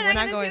going there. We're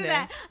not gonna going do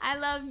there. that. I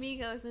love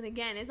Migos, and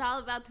again, it's all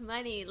about the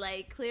money.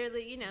 Like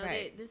clearly, you know,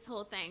 Right. this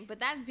whole thing. But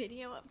that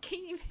video of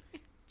Katy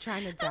Perry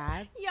Trying to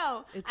dab.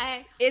 yo,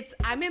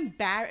 I'm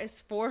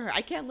embarrassed for her.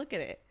 I can't look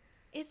at it.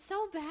 it's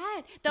so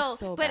bad though. It's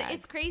so but bad.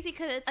 it's crazy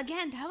because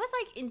again, that was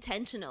like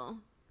intentional.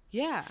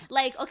 Yeah.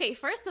 Like, okay,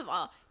 first of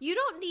all, you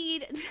don't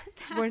need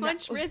that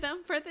much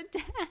rhythm for the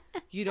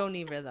dab. You don't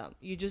need rhythm.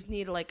 You just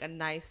need like a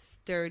nice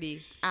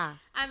sturdy I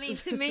mean,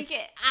 to make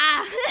it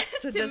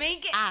to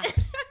make it.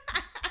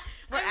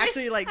 We're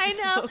actually like I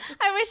know.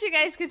 I wish you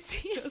guys could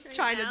see us just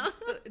trying now.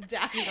 to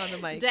dabbing on the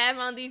mic. Dab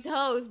on these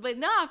hoes, but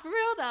nah, for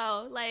real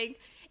though. Like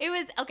it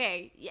was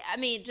okay. Yeah, I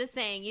mean, just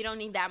saying you don't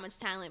need that much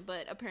talent,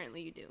 but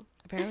apparently you do.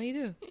 Apparently you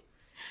do.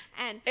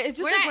 And it's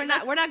just we're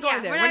not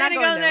going there. We're not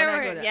going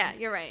there. Yeah,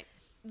 you're right.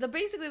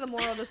 Basically the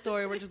moral of the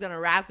story, we're just gonna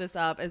wrap this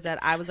up, is that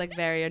I was like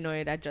very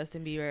annoyed at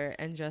Justin Bieber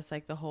and just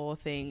like the whole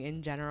thing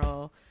in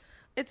general.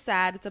 It's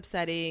sad, it's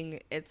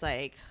upsetting, it's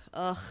like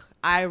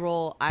I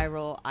roll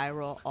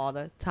all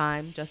the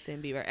time,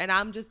 Justin Bieber, and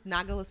I'm just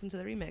not gonna listen to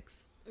the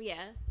remix.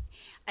 Yeah,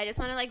 I just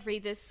want to like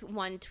read this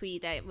one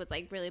tweet that was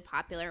like really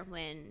popular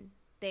when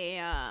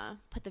they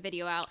put the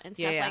video out and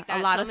stuff like that.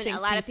 A lot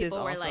of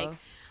people were like,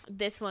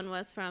 this one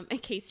was from, in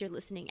case you're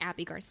listening,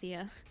 Abby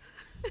Garcia.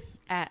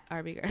 At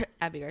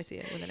Abby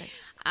Garcia with an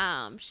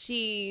X.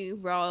 She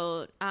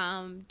wrote,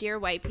 "Dear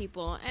white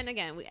people," and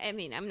again,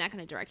 I'm not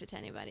going to direct it to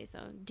anybody. So,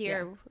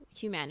 dear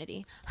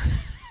humanity,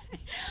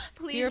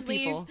 please dear leave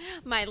people.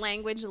 my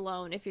language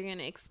alone if you're going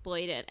to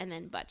exploit it and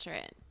then butcher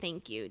it.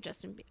 Thank you,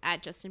 Justin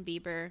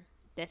Bieber.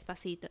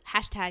 Despacito.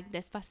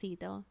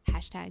 #Despacito.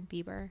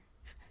 #Bieber.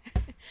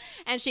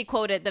 And she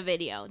quoted the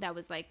video that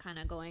was like kind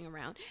of going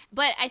around.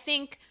 But I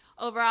think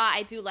overall,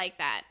 I do like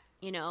that.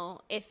 You know,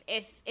 if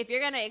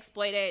you're gonna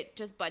exploit it,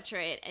 just butcher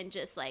it and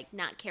just like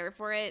not care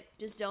for it,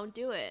 just don't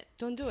do it.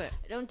 Don't do it.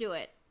 Don't do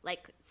it.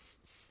 Like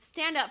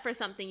stand up for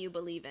something you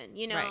believe in,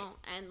 you know. Right.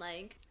 And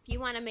like if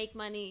you want to make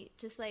money,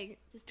 just go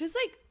just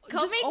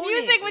make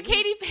music with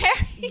Katy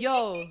Perry.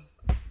 Yo,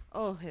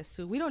 oh Jesus,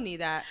 we don't need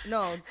that.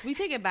 No, we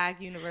take it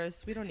back,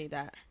 universe. We don't need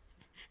that.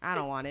 I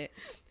don't want it.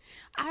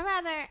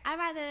 I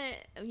rather,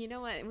 you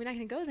know what? We're not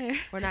gonna go there.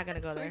 We're not gonna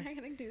go there. We're not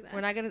gonna do that.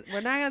 We're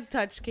not gonna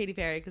touch Katy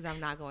Perry because I'm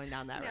not going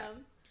down that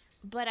road.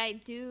 But I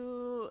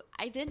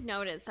did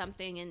notice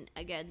something, and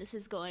again, this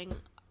is going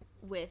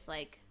with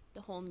like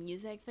the whole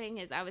music thing.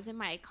 Is I was in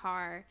my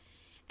car,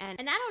 and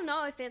I don't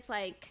know if it's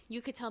like,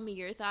 you could tell me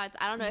your thoughts.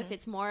 I don't know if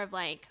it's more of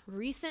like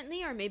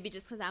recently, or maybe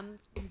just because I'm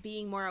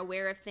being more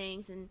aware of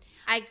things. And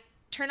I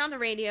turned on the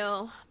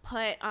radio,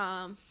 put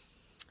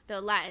the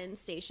Latin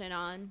station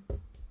on.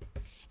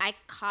 I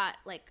caught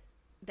like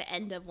the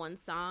end of one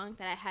song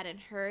that I hadn't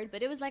heard,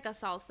 but it was like a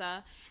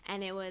salsa,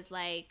 and it was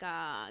like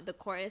the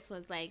chorus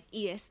was like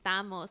 "Y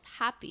estamos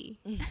happy."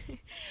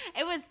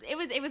 It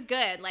was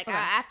good. Like okay.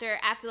 After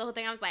the whole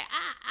thing, I was like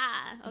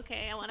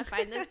okay, I want to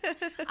find this.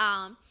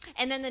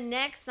 And then the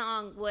next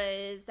song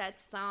was that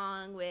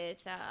song with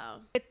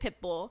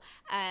Pitbull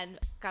and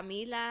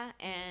Camila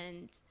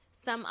and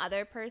some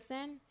other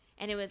person,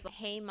 and it was like,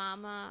 "Hey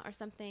Mama" or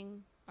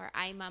something. Or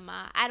 "Ay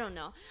Mama," I don't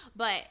know,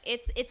 but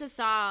it's a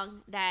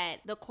song that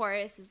the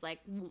chorus is like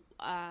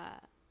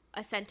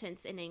a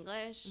sentence in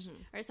English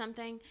or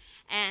something.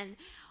 And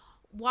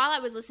while I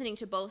was listening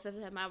to both of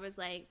them, I was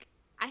like,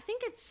 I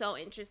think it's so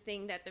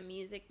interesting that the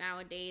music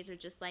nowadays, or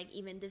just like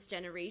even this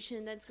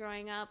generation that's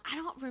growing up, I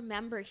don't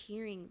remember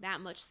hearing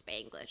that much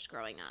Spanglish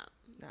growing up.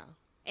 No.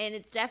 And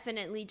it's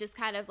definitely just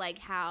kind of like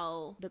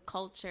how the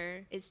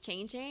culture is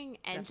changing.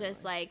 And Definitely.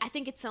 Just like, I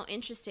think it's so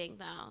interesting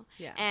though.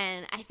 Yeah.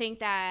 And I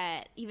think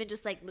that even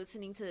just like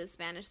listening to the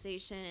Spanish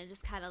station and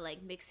just kind of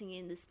like mixing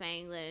in the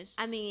Spanglish,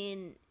 I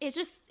mean, it's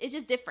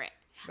just different.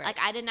 Right. Like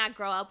I did not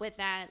grow up with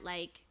that.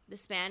 Like the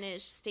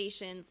Spanish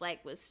stations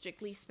like was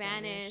strictly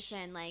Spanish,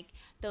 and like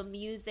the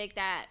music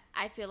that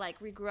I feel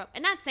like we grew up,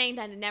 and not saying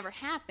that it never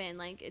happened,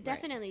 like it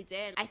definitely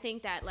did. I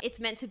think that like, it's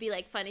meant to be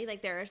like funny.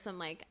 Like there are some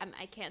like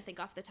I can't think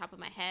off the top of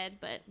my head,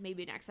 but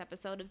maybe next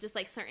episode, of just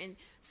like certain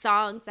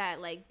songs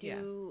that like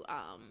do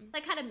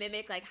like kind of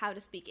mimic like how to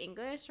speak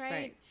English,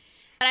 right?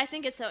 But I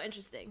think it's so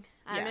interesting.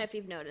 I don't know if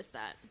you've noticed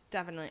that.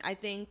 Definitely. I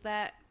think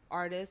that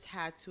artists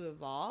had to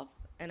evolve,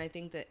 and I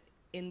think that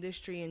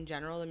industry in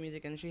general, the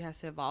music industry,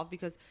 has to evolve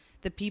because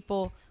the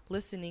people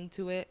listening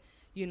to it,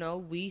 you know,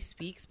 we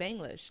speak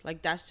Spanglish.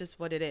 Like that's just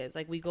what it is.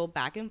 Like we go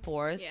back and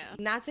forth. Yeah.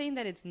 Not saying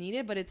that it's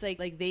needed, but it's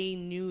like they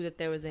knew that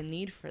there was a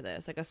need for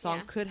this. Like a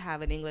song could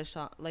have an English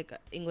song, like an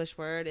English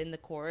word in the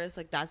chorus.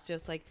 Like that's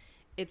just like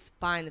it's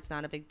fine. It's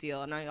not a big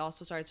deal. And I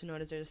also started to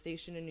notice there's a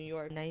station in New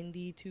York,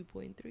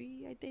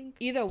 92.3, I think.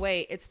 Either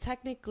way, it's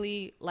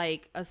technically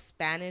like a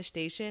Spanish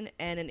station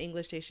and an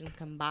English station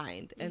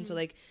combined. And so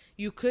like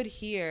you could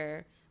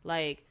hear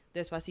like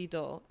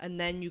Despacito, and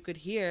then you could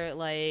hear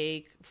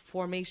like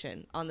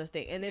Formation on the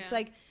thing. And it's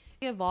like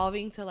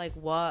evolving to like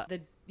what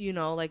the, you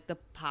know, like the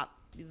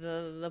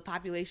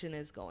population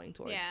is going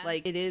towards.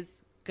 Like it is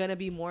gonna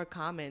be more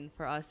common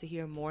for us to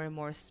hear more and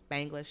more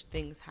Spanglish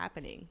things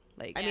happening.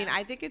 Like I mean,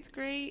 I think it's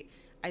great.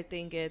 I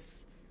think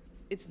it's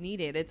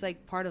needed. It's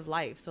like part of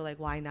life. So like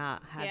why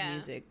not have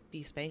music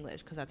be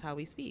Spanglish, because that's how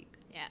we speak.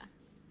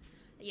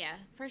 Yeah,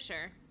 for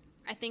sure.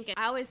 I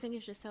always think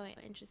it's just so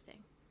interesting.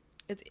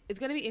 It's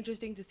gonna be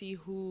interesting to see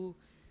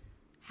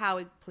how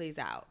it plays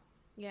out.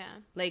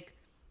 Like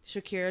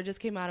Shakira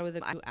just came out with a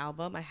new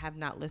album. I have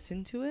not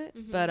listened to it,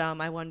 but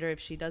I wonder if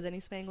she does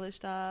any Spanglish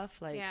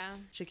stuff. Like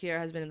Shakira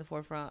has been in the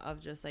forefront of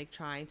just like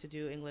trying to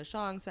do English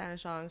songs,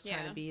 Spanish songs,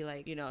 trying to be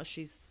like, you know,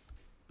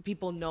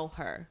 people know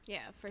her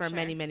for sure.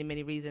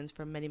 many reasons,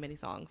 for many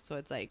songs. So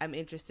it's like I'm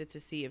interested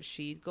to see if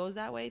she goes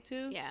that way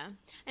too.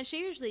 And she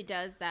usually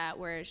does that,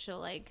 where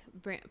she'll like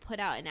put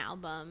out an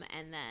album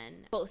and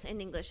then both in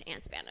English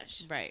and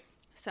Spanish. Right.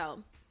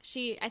 So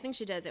I think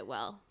she does it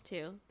well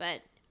too.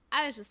 But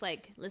I was just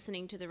like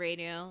listening to the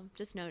radio,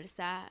 just noticed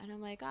that, and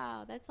I'm like,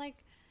 oh, that's like,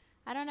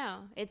 I don't know.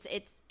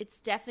 It's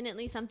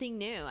definitely something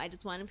new. I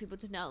just wanted people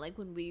to know, like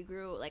when we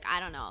grew, like I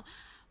don't know,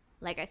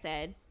 like I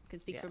said,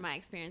 could speak from my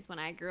experience when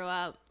I grew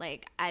up.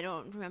 Like I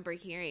don't remember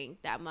hearing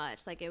that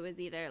much. Like it was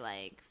either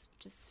like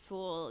just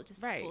full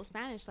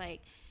Spanish.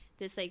 Like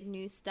this like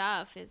new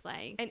stuff is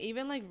like, and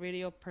even like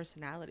radio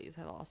personalities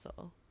have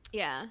also.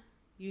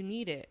 You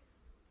need it.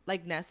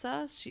 Like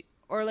Nessa,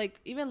 or like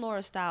even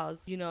Laura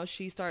Stiles, you know,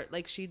 she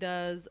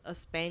does a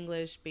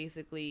Spanglish,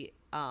 basically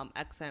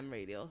XM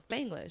radio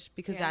Spanglish,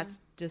 because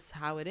that's just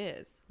how it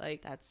is.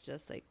 Like that's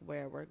just like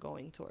where we're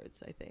going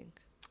towards, I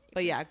think.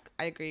 But yeah,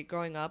 I agree.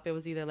 Growing up, it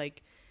was either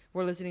like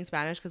we're listening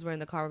Spanish because we're in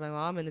the car with my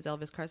mom and it's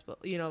Elvis Crespo,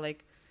 you know,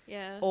 like,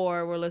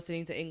 or we're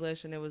listening to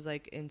English and it was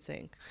like in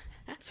sync.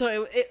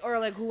 So it or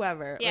like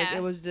whoever,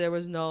 like there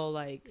was no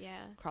like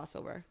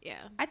crossover.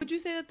 Would you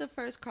say that the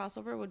first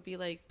crossover would be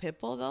like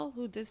Pitbull though,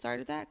 who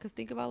started that? Because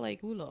think about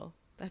like Hulo,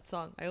 that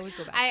song. I always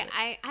go back.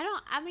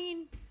 I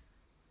mean,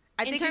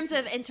 in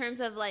terms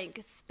of like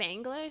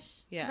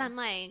Spanglish, because I'm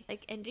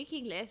like Enrique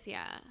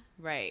Iglesias,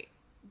 right,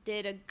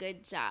 did a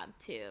good job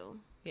too.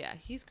 Yeah,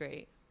 he's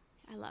great.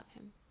 I love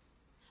him,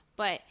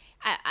 but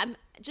I'm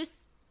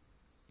just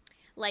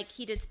like,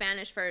 he did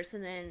Spanish first,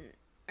 and then.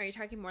 Are you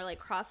talking more like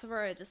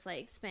crossover or just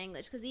like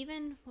Spanglish? Because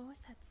even, what was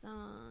that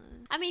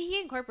song? I mean,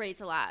 he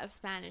incorporates a lot of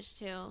Spanish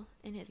too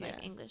in his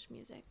like English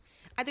music.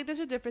 I think there's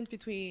a difference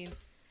between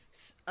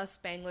a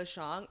Spanglish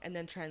song and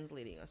then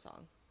translating a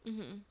song.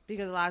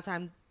 Because a lot of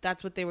times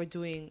that's what they were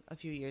doing a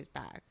few years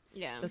back.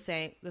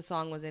 The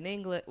song was in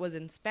English, was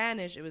in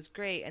Spanish, it was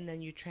great, and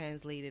then you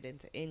translate it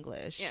into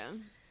English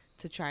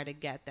to try to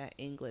get that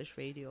English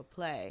radio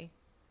play.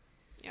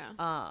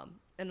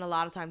 And a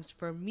lot of times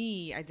for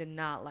me, I did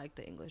not like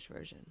the English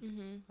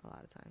version. A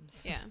lot of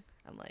times.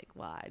 I'm like,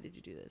 why did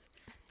you do this?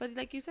 But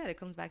like you said, it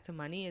comes back to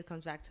money. It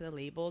comes back to the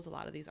labels. A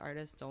lot of these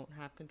artists don't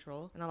have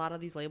control. And a lot of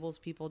these labels,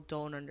 people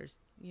don't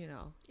understand, you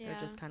know. They're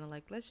just kind of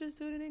like, let's just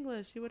do it in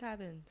English. See what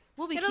happens.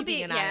 We'll be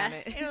keeping an eye on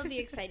it. It'll be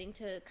exciting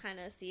to kind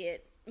of see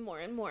it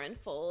more and more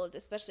unfold,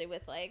 especially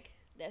with like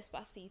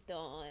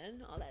Despacito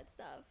and all that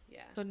stuff.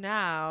 So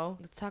now,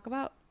 let's talk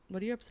about,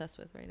 what are you obsessed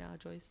with right now,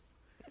 Joyce?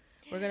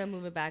 We're going to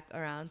move it back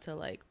around to,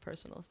 like,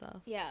 personal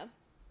stuff.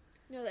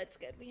 No, that's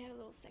good. We had a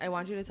little segment. I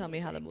want you to tell me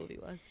how the movie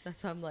was.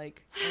 That's why I'm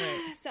like, all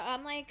right. So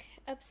I'm, like,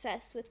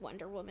 obsessed with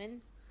Wonder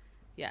Woman.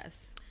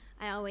 Yes.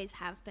 I always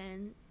have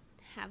been.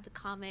 Have the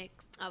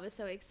comics. I was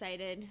so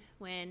excited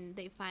when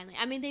they finally...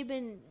 I mean, they've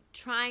been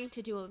trying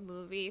to do a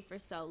movie for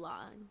so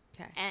long.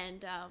 Okay.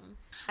 And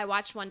I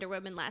watched Wonder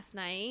Woman last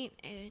night.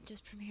 It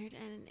just premiered,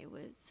 and it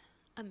was...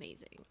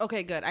 amazing.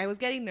 Okay, good. I was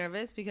getting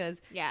nervous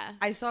because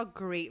I saw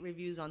great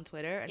reviews on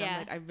Twitter, and I'm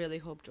like, I really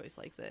hope Joyce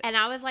likes it. And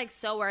I was like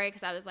so worried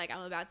because I was like,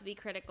 I'm about to be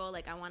critical.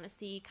 Like, I want to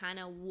see kind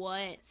of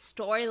what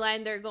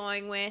storyline they're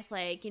going with.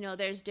 Like, you know,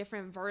 there's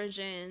different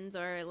versions,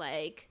 or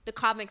like the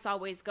comics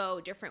always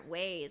go different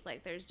ways.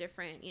 Like, there's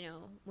different, you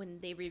know, when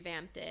they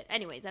revamped it.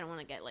 Anyways, I don't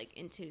want to get like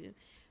into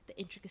the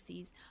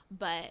intricacies,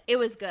 but it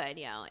was good.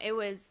 You know, it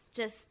was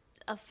just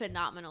a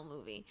phenomenal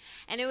movie,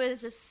 and it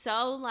was just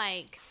so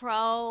like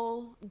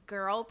pro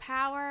girl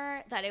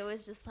power that it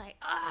was just like,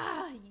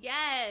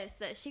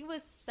 yes, she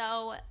was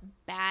so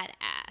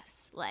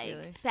badass, like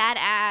really?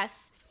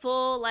 Badass,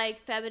 full like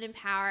feminine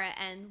power.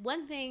 And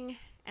one thing,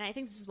 and I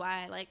think this is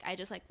why I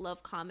just like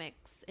love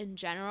comics in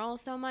general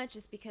so much,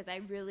 is because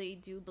I really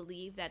do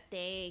believe that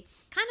they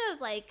kind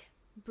of like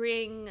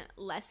bring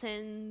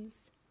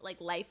lessons, like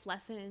life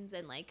lessons,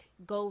 and like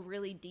go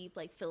really deep,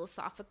 like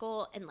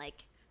philosophical, and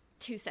like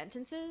 2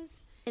 sentences.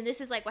 And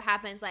this is like what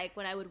happens like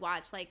when I would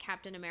watch like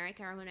Captain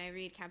America, or when I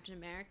read Captain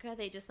America,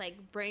 they just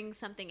like bring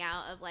something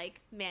out of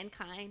like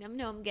mankind. I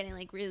know I'm getting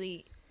like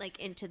really like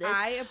into this.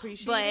 I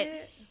appreciate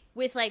it.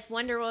 with like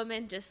Wonder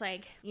Woman, just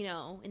like, you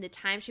know, in the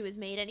time she was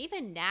made, and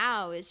even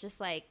now, it's just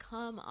like,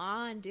 come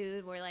on,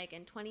 dude. We're like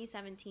in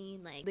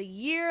 2017, like the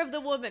year of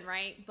the woman,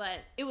 right? But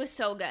it was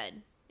so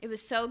good. It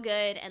was so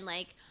good. And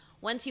like,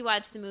 once you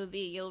watch the movie,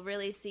 you'll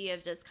really see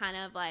of just kind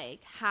of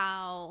like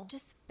how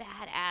just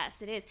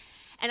badass it is.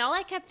 And all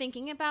I kept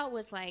thinking about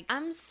was like,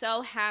 I'm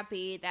so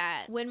happy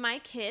that when my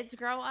kids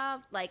grow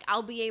up, like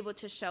I'll be able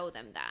to show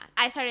them that.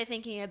 I started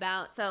thinking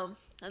about, so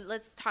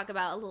let's talk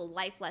about a little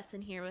life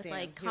lesson here with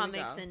like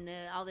comics and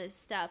all this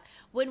stuff.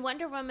 When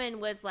Wonder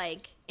Woman was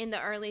like in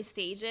the early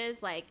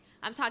stages, like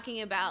I'm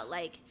talking about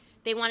like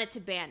they wanted to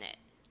ban it.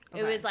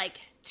 Okay. It was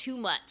like too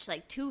much,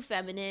 like too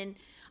feminine,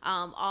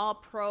 all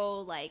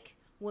pro like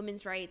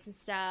women's rights and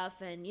stuff,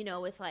 and you know,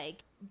 with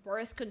like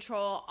birth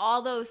control,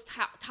 all those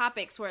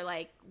topics were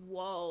like,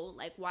 whoa,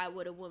 like why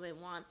would a woman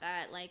want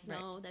that? Like,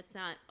 no, that's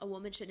not, a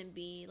woman shouldn't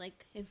be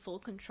like in full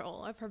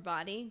control of her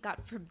body, God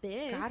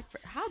forbid.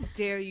 How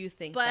dare you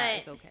think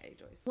that is okay,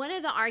 Joyce? One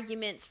of the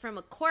arguments from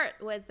a court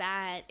was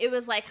that it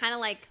was like kind of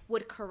like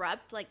would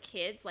corrupt like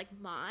kids like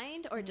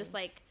mind, or just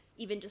like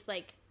even just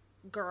like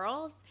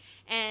girls,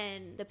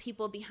 and the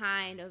people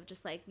behind of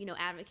just like, you know,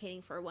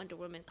 advocating for Wonder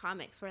Woman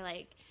comics were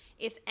like,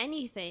 if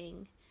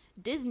anything,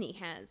 Disney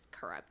has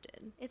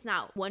corrupted. It's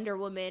not Wonder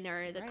Woman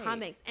or the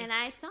comics. And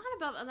I thought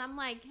about it, and I'm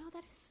like, yo,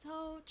 that is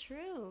so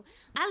true.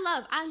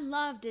 I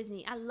love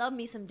Disney. I love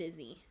me some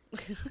Disney.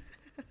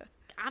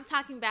 I'm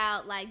talking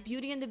about like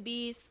Beauty and the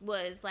Beast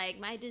was like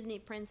my Disney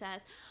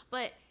princess,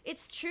 but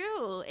it's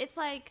true. It's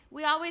like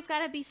we always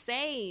gotta be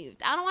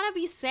saved. I don't want to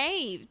be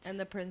saved. And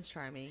the Prince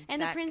Charming.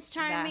 And the Prince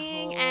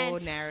Charming. That whole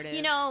and narrative.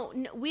 You know,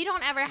 we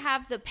don't ever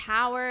have the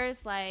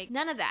powers. Like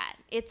none of that.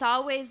 It's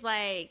always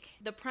like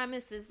the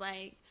premise is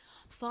like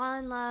fall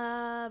in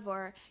love,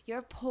 or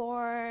you're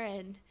poor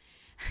and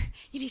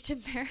you need to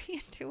marry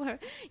into her,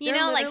 you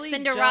know, like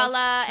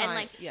Cinderella and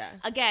like,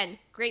 again,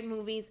 great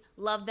movies,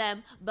 love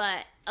them,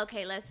 but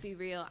okay, let's be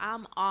real,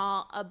 I'm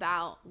all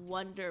about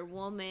Wonder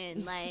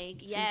Woman, like,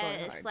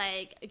 yes,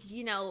 like,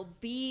 you know,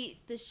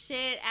 beat the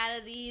shit out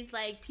of these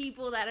like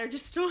people that are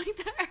destroying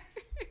the earth.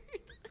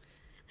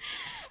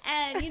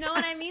 And you know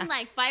what I mean?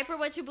 Like, fight for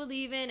what you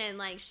believe in. And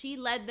like, she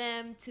led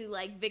them to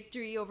like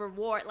victory over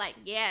war. Like,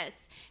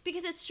 yes,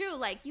 because it's true.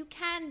 Like, you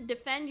can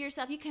defend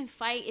yourself. You can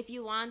fight if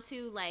you want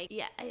to. Like,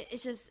 yeah,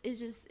 it's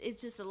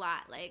just a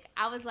lot. Like,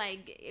 I was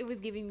like, it was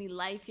giving me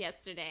life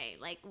yesterday,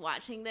 like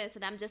watching this.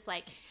 And I'm just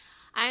like,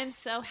 I'm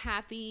so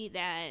happy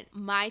that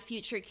my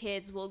future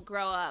kids will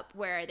grow up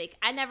where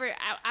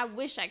I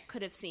wish I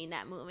could have seen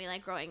that movie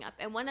like growing up.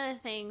 And one of the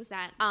things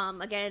that,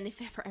 again, if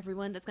for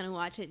everyone that's going to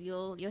watch it,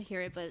 you'll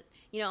hear it, but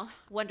you know,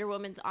 Wonder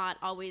Woman's aunt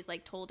always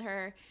like told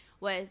her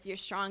was, you're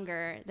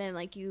stronger than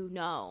like, you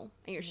know,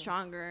 and you're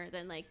stronger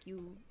than like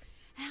you.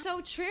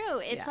 So true.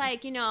 It's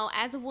like, you know,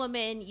 as a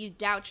woman, you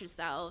doubt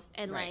yourself,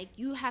 and like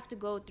you have to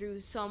go through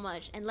so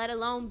much, and let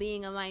alone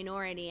being a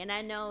minority. And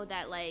I know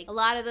that like a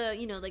lot of the,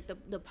 you know, like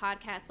the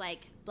podcast,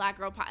 like Black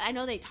Girl I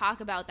know they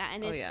talk about that,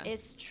 and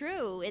it's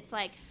true. It's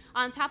like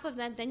on top of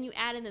that, then you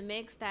add in the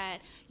mix that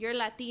you're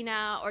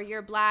Latina or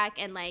you're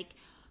Black, and like,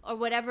 or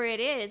whatever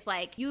it is,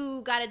 like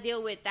you got to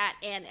deal with that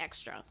and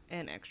extra.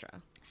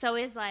 So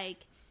it's like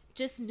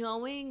just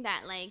knowing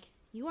that like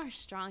you are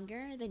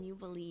stronger than you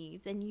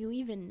believe, than you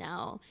even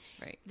know.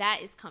 Right. That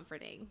is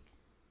comforting.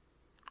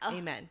 Oh.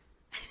 Amen.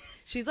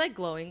 She's like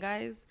glowing,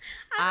 guys.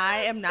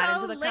 I am not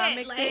into the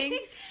comic thing,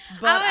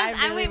 but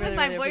I went with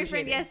my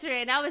boyfriend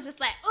yesterday, and I was just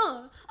like,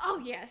 oh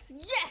yes.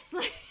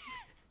 Like,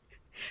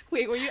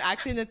 wait, were you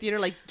actually in the theater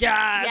like,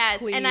 yes,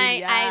 queen, and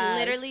I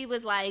literally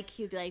was like,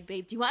 he'd be like,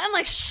 babe, do you want? I'm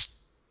like, shh,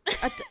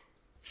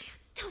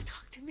 don't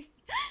talk to me.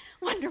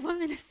 Wonder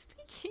Woman is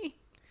speaking.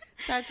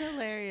 That's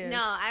hilarious. No,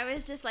 I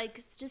was just like,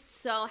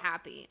 just so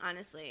happy,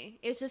 honestly.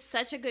 It's just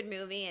such a good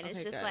movie, and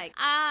it's just good. Like,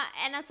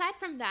 and aside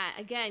from that,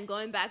 again,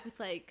 going back with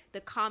like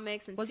the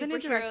comics and wasn't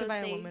it directed by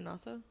a woman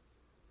also?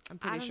 I'm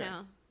pretty sure. Know.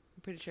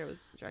 I'm pretty sure it was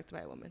directed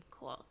by a woman.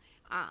 Cool.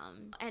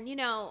 And you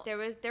know, there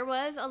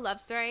was a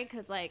love story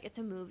because like it's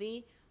a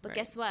movie. But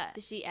guess what?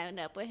 Did she end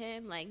up with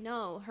him? Like,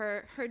 no,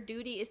 her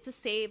duty is to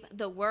save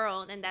the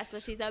world, and that's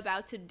what she's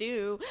about to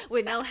do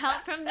with no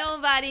help from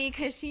nobody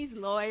because she's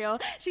loyal.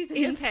 She's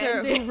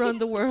independent. Insert who run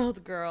the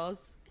world,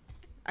 girls.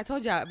 I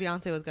told you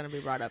Beyonce was going to be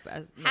brought up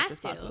as much as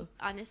possible.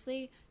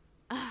 Honestly,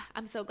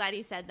 I'm so glad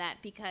you said that,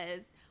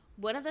 because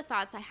one of the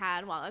thoughts I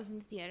had while I was in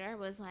the theater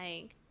was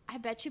like, I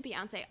bet you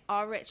Beyonce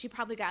already, she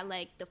probably got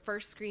like the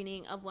first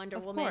screening of Wonder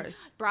Woman,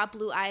 brought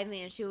Blue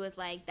Ivy, and she was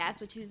like, that's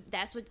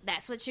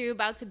what you're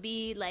about to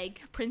be,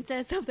 like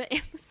Princess of the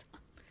Amazon.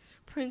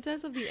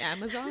 Princess of the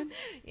Amazon?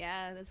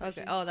 Yeah, that's what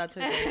okay. Oh, that's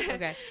okay.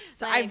 Okay.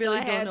 So like, I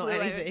really don't know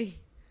anything.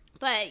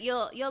 But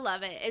you'll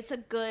love it. It's a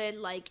good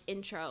like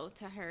intro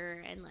to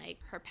her and like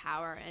her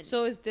power. And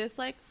so is this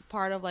like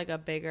part of like a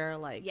bigger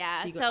like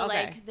sequence? So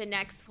like the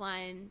next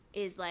one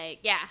is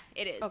like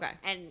it is. Okay.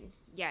 And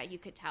yeah, you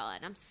could tell it.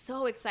 And I'm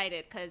so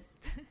excited because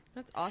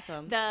that's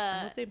awesome.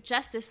 The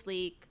Justice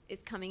League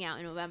is coming out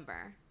in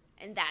November,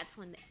 and that's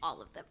when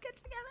all of them get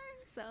together.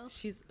 So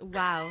she's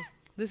wow.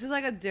 This is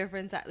like a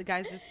different side.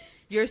 Guys,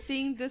 you're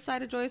seeing this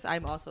side of Joyce.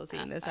 I'm also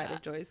seeing this side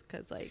of Joyce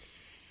because like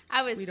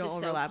we don't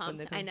overlap when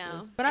it comes to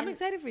this. But I'm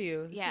excited for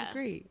you. This is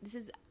great. This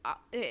is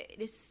it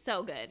is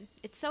so good.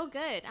 It's so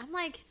good. I'm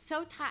like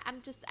so tired.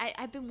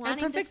 I've been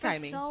wanting this for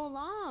so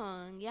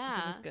long. Yeah, I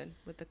think it's good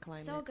with the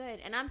climate. So good.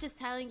 And I'm just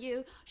telling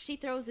you, she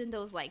throws in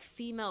those like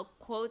female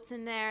quotes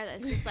in there.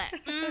 That's just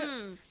like,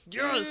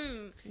 yes.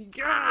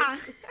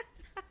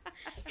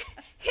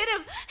 Hit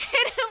him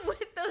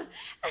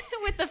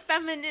with the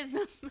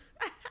feminism.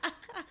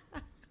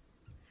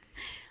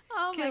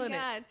 Oh Killing my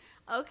God.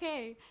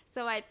 Okay,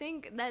 so I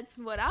think that's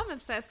what I'm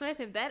obsessed with.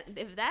 If that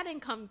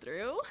didn't come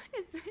through,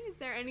 is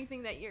there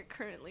anything that you're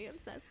currently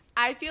obsessed with?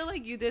 I feel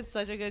like you did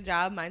such a good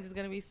job. Mine's is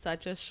gonna be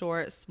such a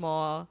short,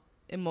 small,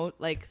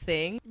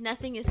 thing.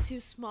 Nothing is too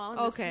small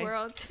in this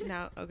world.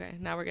 Now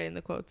we're getting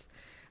the quotes.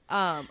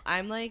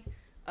 I'm like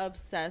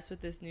obsessed with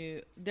this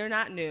new. They're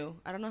not new.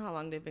 I don't know how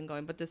long they've been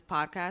going, but this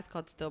podcast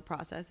called Still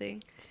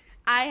Processing.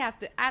 I have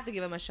to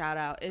give them a shout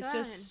out. It's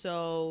just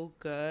so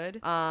good.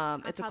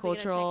 It's a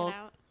cultural.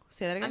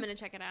 Say that again. I'm gonna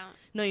check it out.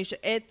 No, you should.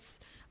 It's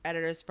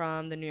editors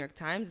from the New York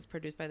Times. It's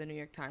produced by the New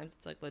York Times.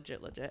 It's like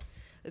legit.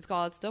 It's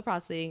called Still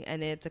Processing,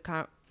 and it's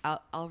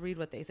I'll read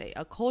what they say.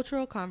 A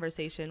cultural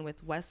conversation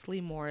with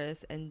Wesley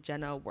Morris and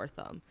Jenna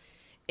Wortham.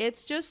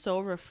 It's just so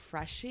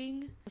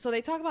refreshing. So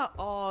they talk about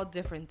all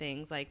different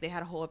things. Like they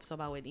had a whole episode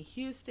about Whitney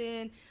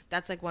Houston.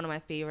 That's like one of my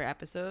favorite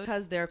episodes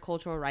because they're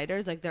cultural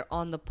writers. Like they're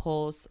on the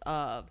pulse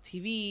of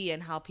TV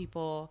and how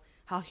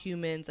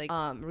humans like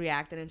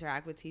react and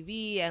interact with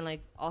TV, and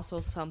like also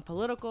some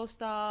political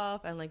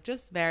stuff, and like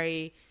just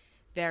very,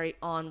 very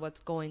on what's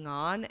going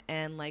on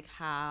and like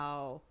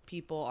how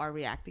people are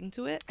reacting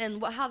to it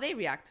and how they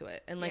react to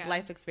it and like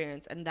life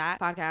experience. And that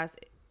podcast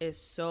is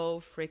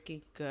so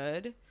freaking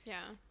good.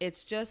 Yeah.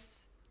 It's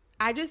just,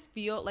 I just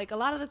feel like a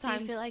lot of the time.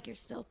 Do you feel like you're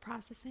still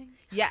processing?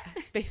 Yeah.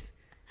 Basically.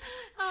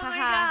 Oh my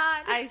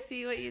God. I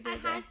see what you did I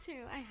had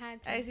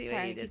to. I see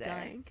what you did there.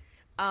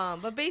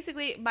 Going. But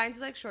basically mine's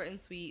like short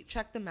and sweet.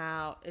 Check them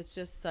out. It's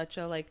just such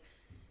a like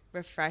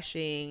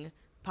refreshing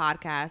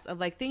podcast of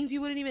like things you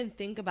wouldn't even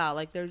think about.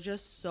 Like they're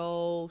just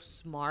so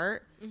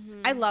smart.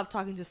 Mm-hmm. I love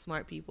talking to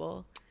smart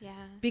people. Yeah.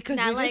 Because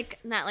not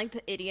like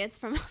the idiots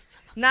from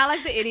not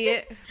like the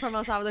idiot from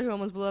El Salvador who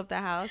almost blew up the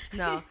house.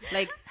 No.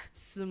 Like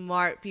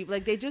smart people.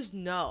 Like they just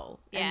know.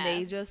 Yeah. And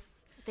they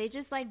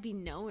just like be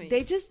knowing.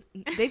 They just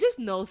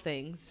know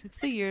things. It's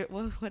the year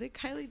what did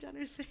Kylie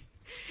Jenner say?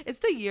 It's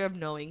the year of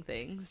knowing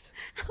things.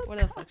 What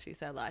the fuck she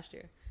said last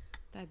year?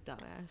 That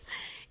dumbass.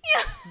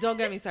 Yeah. Don't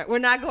get me started. We're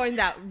not going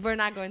down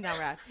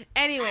route.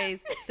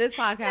 Anyways, this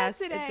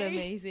podcast, it's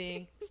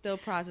amazing. Still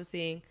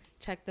Processing.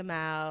 Check them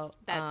out.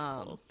 That's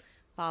cool.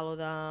 Follow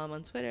them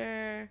on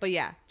Twitter. But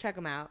yeah, check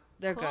them out.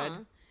 They're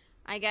good.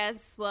 I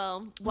guess,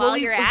 while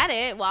you're at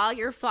it, while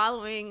you're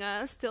following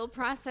Still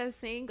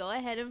Processing, go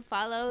ahead and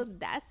follow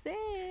That's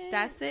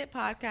It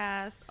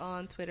podcast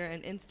on Twitter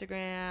and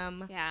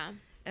Instagram. Yeah.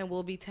 And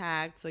we'll be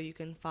tagged so you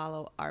can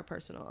follow our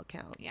personal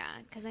accounts. Yeah,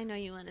 because I know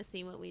you want to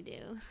see what we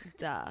do.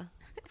 Duh.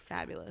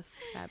 Fabulous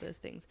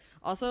things.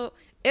 Also,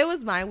 it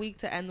was my week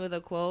to end with a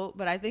quote,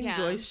 but I think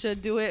Joyce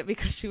should do it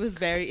because she was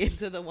very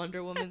into the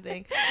Wonder Woman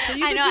thing. So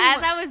I know,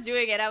 as I was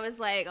doing it, I was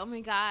like, oh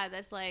my God,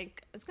 that's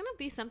like, it's going to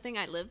be something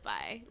I live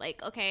by.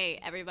 Like, okay,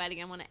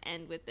 everybody, I want to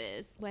end with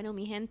this. Bueno,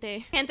 mi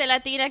gente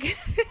latina.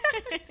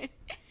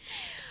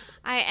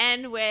 I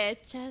end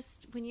with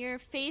just when you're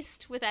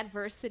faced with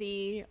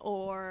adversity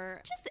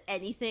or just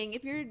anything,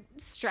 if you're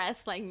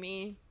stressed like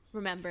me,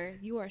 remember,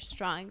 you are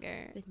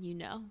stronger than you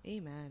know.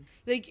 Amen.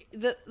 Like,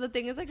 the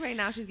thing is, like, right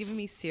now, she's giving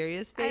me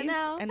serious face. I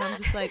know. And I'm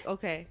just like,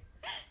 okay,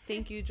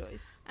 thank you,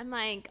 Joyce. I'm,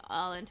 like,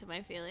 all into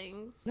my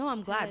feelings. No,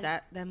 I'm glad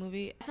that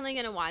movie. Definitely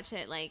going to watch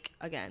it, like.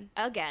 Again.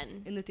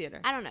 In the theater.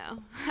 I don't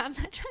know. I'm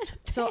not trying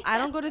to. So, I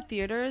don't go to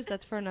theaters.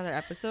 That's for another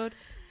episode.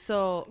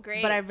 So,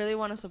 great. But I really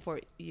want to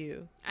support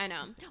you. I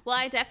know. Well,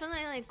 I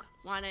definitely, like,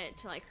 want it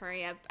to, like,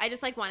 hurry up. I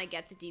just, like, want to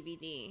get the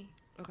DVD.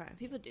 Okay.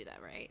 People do that,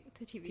 right?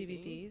 The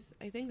DVDs?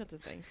 I think that's a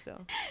thing still.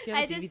 Do you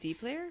have a DVD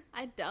player?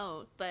 I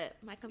don't, but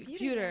my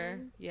computer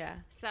does. Yeah.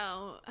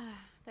 So,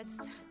 that's...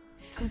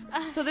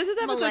 So this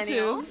is episode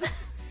 2.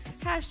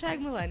 Hashtag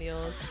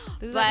millennials.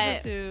 This is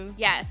episode 2.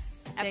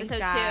 Yes.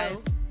 Episode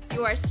 2.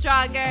 You are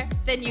stronger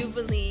than you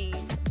believe.